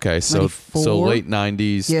 some. Okay, so 94? Late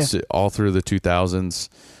 90s all through the 2000s,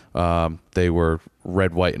 they were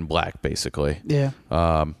red, white, and black basically. Yeah.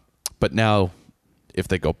 But now, if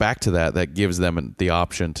they go back to that, that gives them the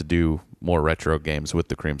option to do more retro games with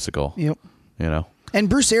the creamsicle. Yep. And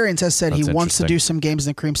Bruce Arians has said he wants to do some games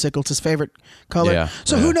in the creamsicle. It's his favorite color. Yeah,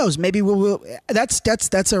 so who knows? Maybe we'll that's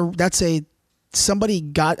a somebody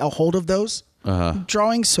got a hold of those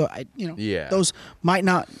drawings. So those might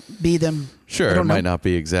not be them. Sure, it might not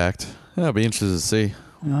be exact. Yeah, I'll be interested to see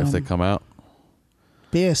if they come out.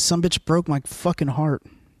 But yeah, some bitch broke my fucking heart.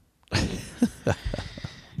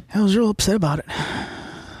 I was real upset about it.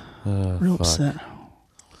 Real upset.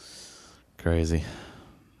 Crazy.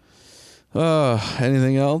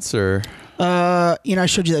 Anything else or? I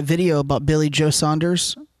showed you that video about Billy Joe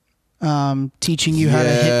Saunders teaching you how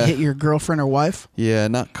to hit your girlfriend or wife. Yeah,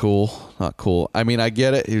 not cool. Not cool. I mean, I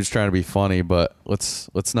get it. He was trying to be funny, but let's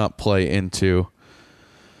not play into.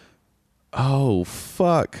 Oh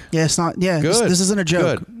fuck. Yeah, it's not. Yeah, this isn't a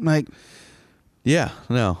joke. Good. Like. Yeah,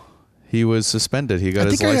 no. He was suspended. He got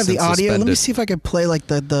his license suspended. I think I have the audio. Let me see if I can play like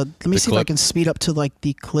the let me see if I can speed up to like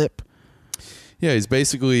the clip. Yeah, he's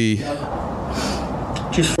basically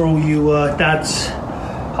just for all you dads,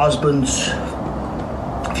 husbands,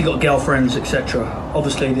 if you got girlfriends, etc.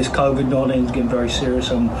 Obviously, this COVID-19 is getting very serious,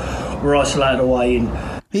 and we're isolated away. And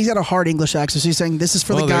he's got a hard English accent. So he's saying this is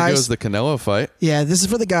for the guys. There goes the Canelo fight. Yeah, this is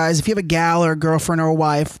for the guys. If you have a gal or a girlfriend or a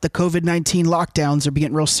wife, the COVID-19 lockdowns are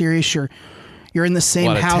getting real serious. You're in the same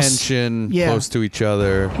house. A lot house. of tension, close to each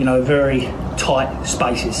other. Very tight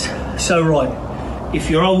spaces. So if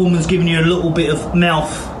your old woman's giving you a little bit of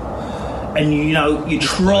mouth, and you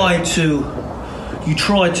try to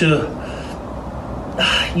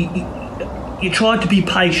be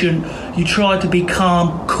patient, you try to be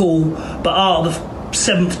calm, cool, but out of the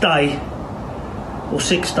 7th day or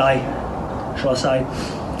 6th day, shall I say,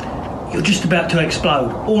 you're just about to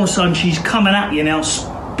explode. All of a sudden, she's coming at you now,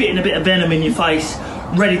 spitting a bit of venom in your face,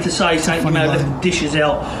 ready to say something. You may have left the dishes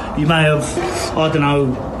out. You may have, I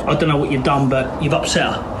don't know what you've done, but you've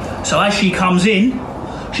upset her. So as she comes in,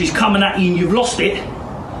 she's coming at you and you've lost it.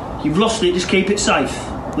 Just keep it safe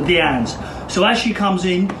with the hands. So as she comes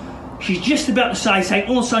in, she's just about to say something.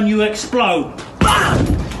 All of a sudden you explode.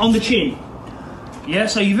 BAM! On the chin. Yeah,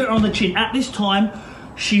 so you've hit her on the chin. At this time,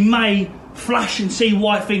 she may flash and see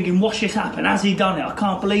white thinking, what's just happened? Has he done it? I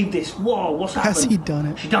can't believe this. Whoa, what's happened? Has he done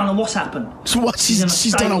it? She don't know what's happened. So what? She's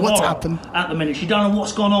don't know what's happened. At the minute. She don't know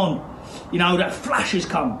what's gone on. That flash has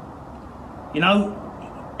come.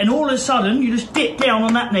 And all of a sudden, you just dip down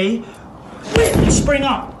on that knee and spring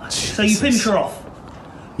up. Jesus. So you finish her off.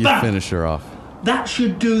 You finish her off. That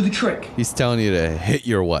should do the trick. He's telling you to hit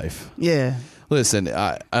your wife. Yeah. Listen,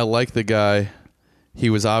 I like the guy. He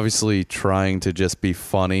was obviously trying to just be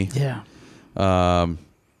funny. Yeah.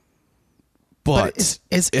 But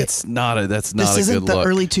it's not a good look. This isn't the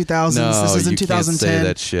early 2000s. No, this isn't you 2010. Can't say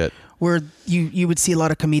that shit. Where you would see a lot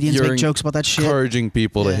of comedians make jokes about that shit. Encouraging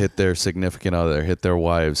people to hit their significant other, hit their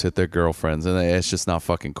wives, hit their girlfriends, and it's just not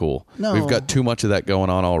fucking cool. No. We've got too much of that going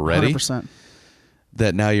on already. 100%.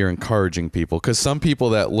 That now you're encouraging people, because some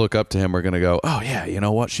people that look up to him are going to go, oh yeah, you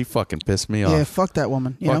know what, she fucking pissed me off. Yeah, fuck that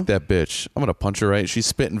woman. Fuck that bitch. I'm going to punch her right. She's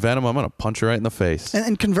spitting venom. I'm going to punch her right in the face.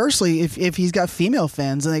 And conversely, if he's got female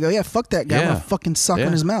fans and they go, yeah, fuck that guy, I'm going to fucking suck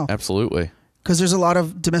on his mouth. Absolutely. Because there's a lot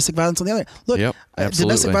of domestic violence on the other. Look,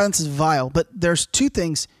 domestic violence is vile, but there's two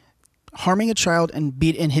things: harming a child and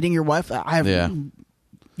hitting your wife.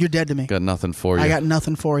 You're dead to me. Got nothing for you. I got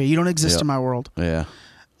nothing for you. You don't exist in my world. Yeah.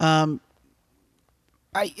 I'm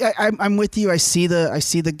with you. I see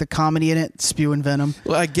the comedy in it, spewing venom.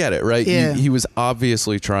 Well, I get it, right? Yeah. He was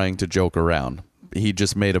obviously trying to joke around. He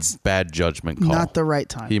just made a bad judgment call. Not the right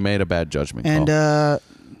time. He made a bad judgment call. And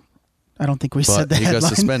I don't think we said that. He got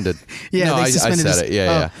suspended. Yeah, no, I said it.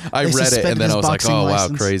 Yeah. I read it and then I was like, oh wow,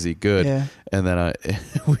 crazy, good. Yeah. And then I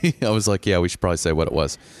was like, yeah, we should probably say what it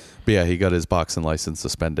was. But yeah, he got his boxing license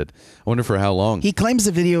suspended. I wonder for how long. He claims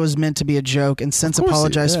the video was meant to be a joke and since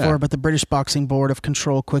apologized for it, but the British Boxing Board of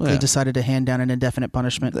Control quickly decided to hand down an indefinite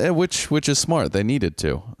punishment. Which is smart. They needed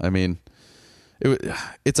to. I mean,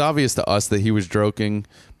 it's obvious to us that he was joking,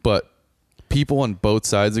 but people on both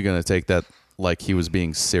sides are going to take that like he was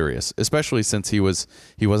being serious, especially since he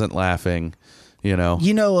wasn't laughing, You know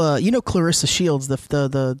Clarissa Shields,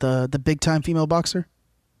 the big time female boxer.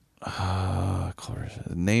 Clarissa.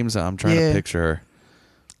 Names. I'm trying to picture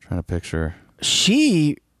her.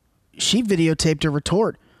 She she videotaped a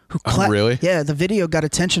retort. Who really? Yeah, the video got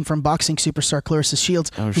attention from boxing superstar Clarissa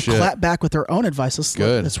Shields, who clapped back with her own advice. It's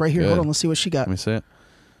right here. Good. Hold on, let's see what she got. Let me see it.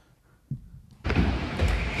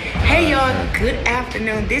 Hey y'all, good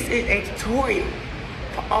afternoon. This is a tutorial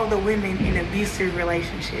for all the women in abusive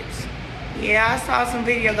relationships. Yeah, I saw some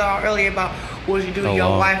video going earlier about what you do to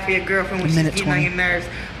your wife or your girlfriend when she's getting on your nerves.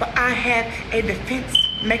 But I have a defense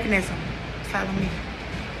mechanism. Follow me.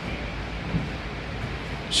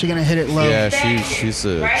 She gonna hit it low. Yeah, she's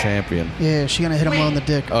a champion. Yeah, she gonna hit him low in the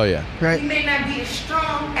dick. Oh yeah. We may not be as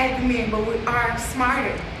strong as the men, but we are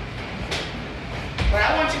smarter. What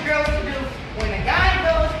I want you girls to do, when the guy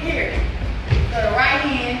goes here, go to right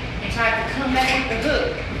hand and try to come back with the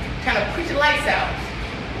hook, kind of push the lights out.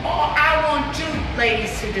 All I want you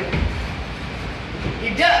ladies to do,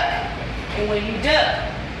 you duck. And when you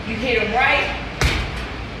duck, you hit him right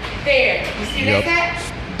there. You see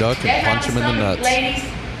that? Duck and punch him in the nuts. Ladies.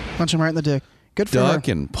 Punch him right in the dick. Good for her. Duck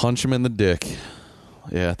and punch him in the dick.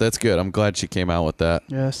 Yeah, that's good. I'm glad she came out with that.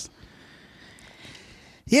 Yes.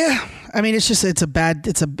 Yeah, I mean, it's a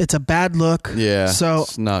bad look. Yeah, so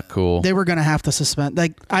it's not cool. They were gonna have to suspend.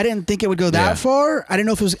 Like, I didn't think it would go that far. I didn't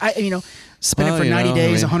know if it was, suspend it for 90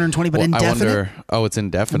 days, 120, but indefinite. It's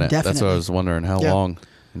indefinite. That's what I was wondering. How long?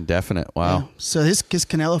 Indefinite. Wow. Yeah. So his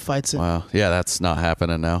Canelo fights it. Wow. Yeah, that's not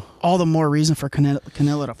happening now. All the more reason for Canelo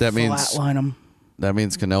to flatline him. That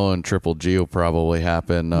means Canelo and Triple G will probably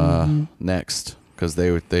happen next. Because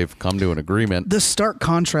they've come to an agreement. The stark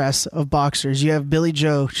contrast of boxers. You have Billy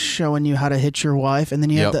Joe showing you how to hit your wife, and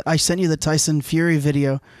then you have I sent you the Tyson Fury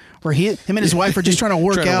video where him and his wife are just trying to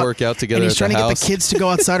work out together. And he's trying to get the kids to go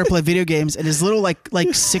outside or play video games, and his little like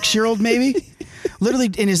 6-year-old maybe,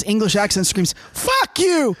 literally in his English accent screams "fuck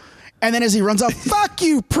you," and then as he runs off, "fuck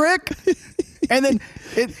you, prick," and then.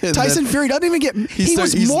 Tyson Fury doesn't even get. He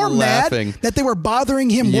was more laughing. mad that they were bothering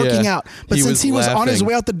him working out. But since he was on his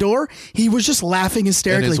way out the door, he was just laughing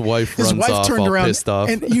hysterically. And his wife turned around, pissed off.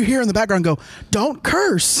 and you hear in the background go, "Don't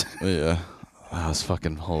curse." Yeah, that was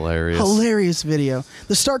fucking hilarious. Hilarious video.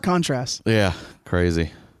 The stark contrast. Yeah,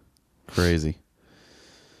 crazy.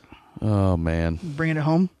 Oh man, bringing it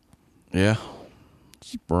home. Yeah,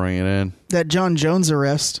 just bring it in. That John Jones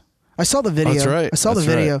arrest. I saw the video. That's right. I saw the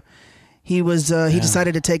video. Right. He was he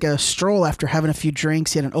decided to take a stroll after having a few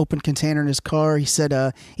drinks. He had an open container in his car. He said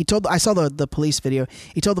I saw the police video.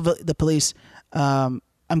 He told the police, I'm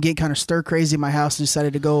getting kind of stir crazy in my house and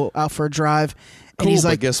decided to go out for a drive. And he's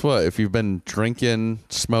like, but guess what? If you've been drinking,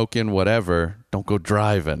 smoking, whatever, don't go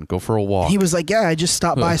driving. Go for a walk. He was like, yeah, I just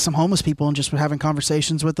stopped by some homeless people and just were having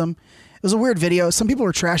conversations with them. It was a weird video. Some people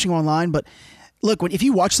were trashing online, but look, if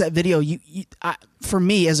you watch that video, for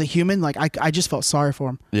me as a human, like I just felt sorry for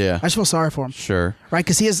him. Yeah, I just felt sorry for him. Sure, right?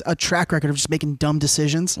 Because he has a track record of just making dumb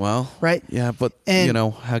decisions. Well, right? Yeah, but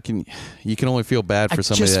how can you can only feel bad for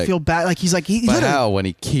somebody? I just feel bad. Like he's like but how when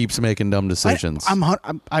he keeps making dumb decisions? I'm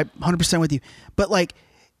 100% with you. But like,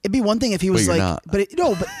 it'd be one thing if he was like, but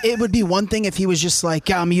it would be one thing if he was just like,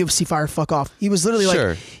 yeah, I'm a UFC fighter, fuck off. He was literally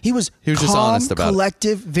like, he was calm, just honest about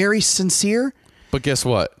collective, very sincere. But guess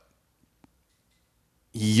what?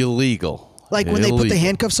 Illegal. Like when they put the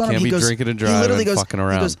handcuffs on him, he goes, drinking and driving, he literally goes, fucking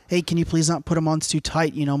around. He goes, hey, can you please not put him on? It's too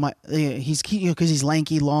tight. He's because he's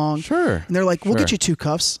lanky, long. Sure. And they're like, we'll get you 2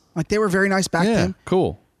 cuffs. Like they were very nice back then.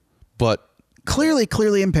 Cool. But clearly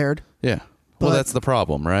impaired. Yeah. Well, that's the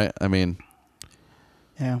problem, right? I mean,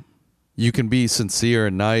 yeah. You can be sincere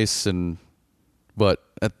and nice, but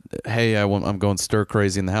hey, I'm going stir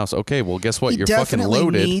crazy in the house. Okay, well, guess what? You're fucking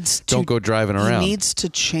loaded. Don't go driving around. He needs to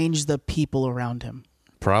change the people around him.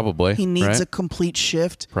 Probably. He needs a complete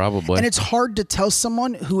shift. Probably. And it's hard to tell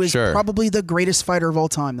someone who is probably the greatest fighter of all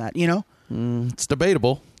time that, It's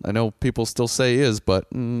debatable. I know people still say he is, but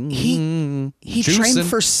he trained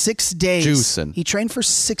for 6 days. Juicing. He trained for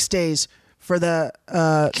 6 days for the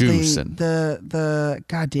juicing. The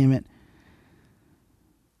God damn it.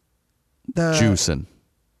 The juicing.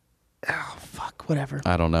 Oh fuck, whatever.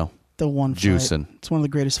 I don't know. The one juicing. Fight. It's one of the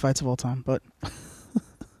greatest fights of all time, but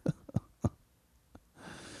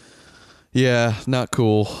yeah, not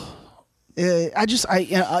cool.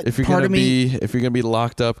 If you're gonna be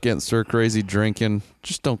locked up, getting stir crazy, drinking,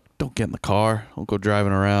 just don't get in the car. Don't go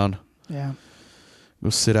driving around. Yeah. Go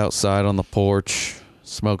sit outside on the porch,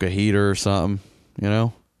 smoke a heater or something.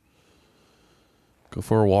 Go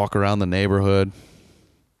for a walk around the neighborhood.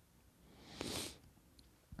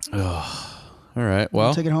 Ugh. All right.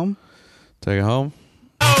 Well, take it home. Take it home.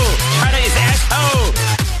 Oh, China is asshole.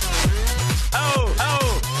 Oh.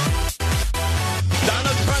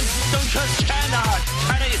 Donald Trump, don't trust China.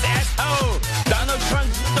 China is asshole. Donald Trump,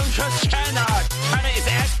 don't trust China. China is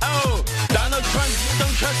asshole. Donald Trump,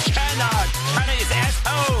 don't trust China.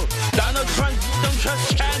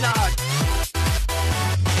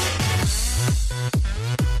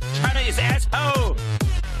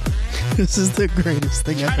 This is the greatest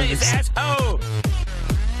thing I've China ever is seen. asshole.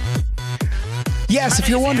 Yes, if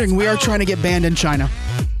you're wondering, we are trying to get banned in China.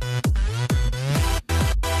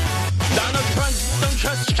 Donald Trump, don't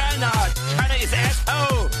trust China. China is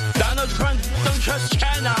asshole. Donald Trump, don't trust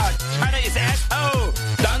China. China is asshole.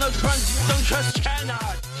 Donald Trump, don't trust China.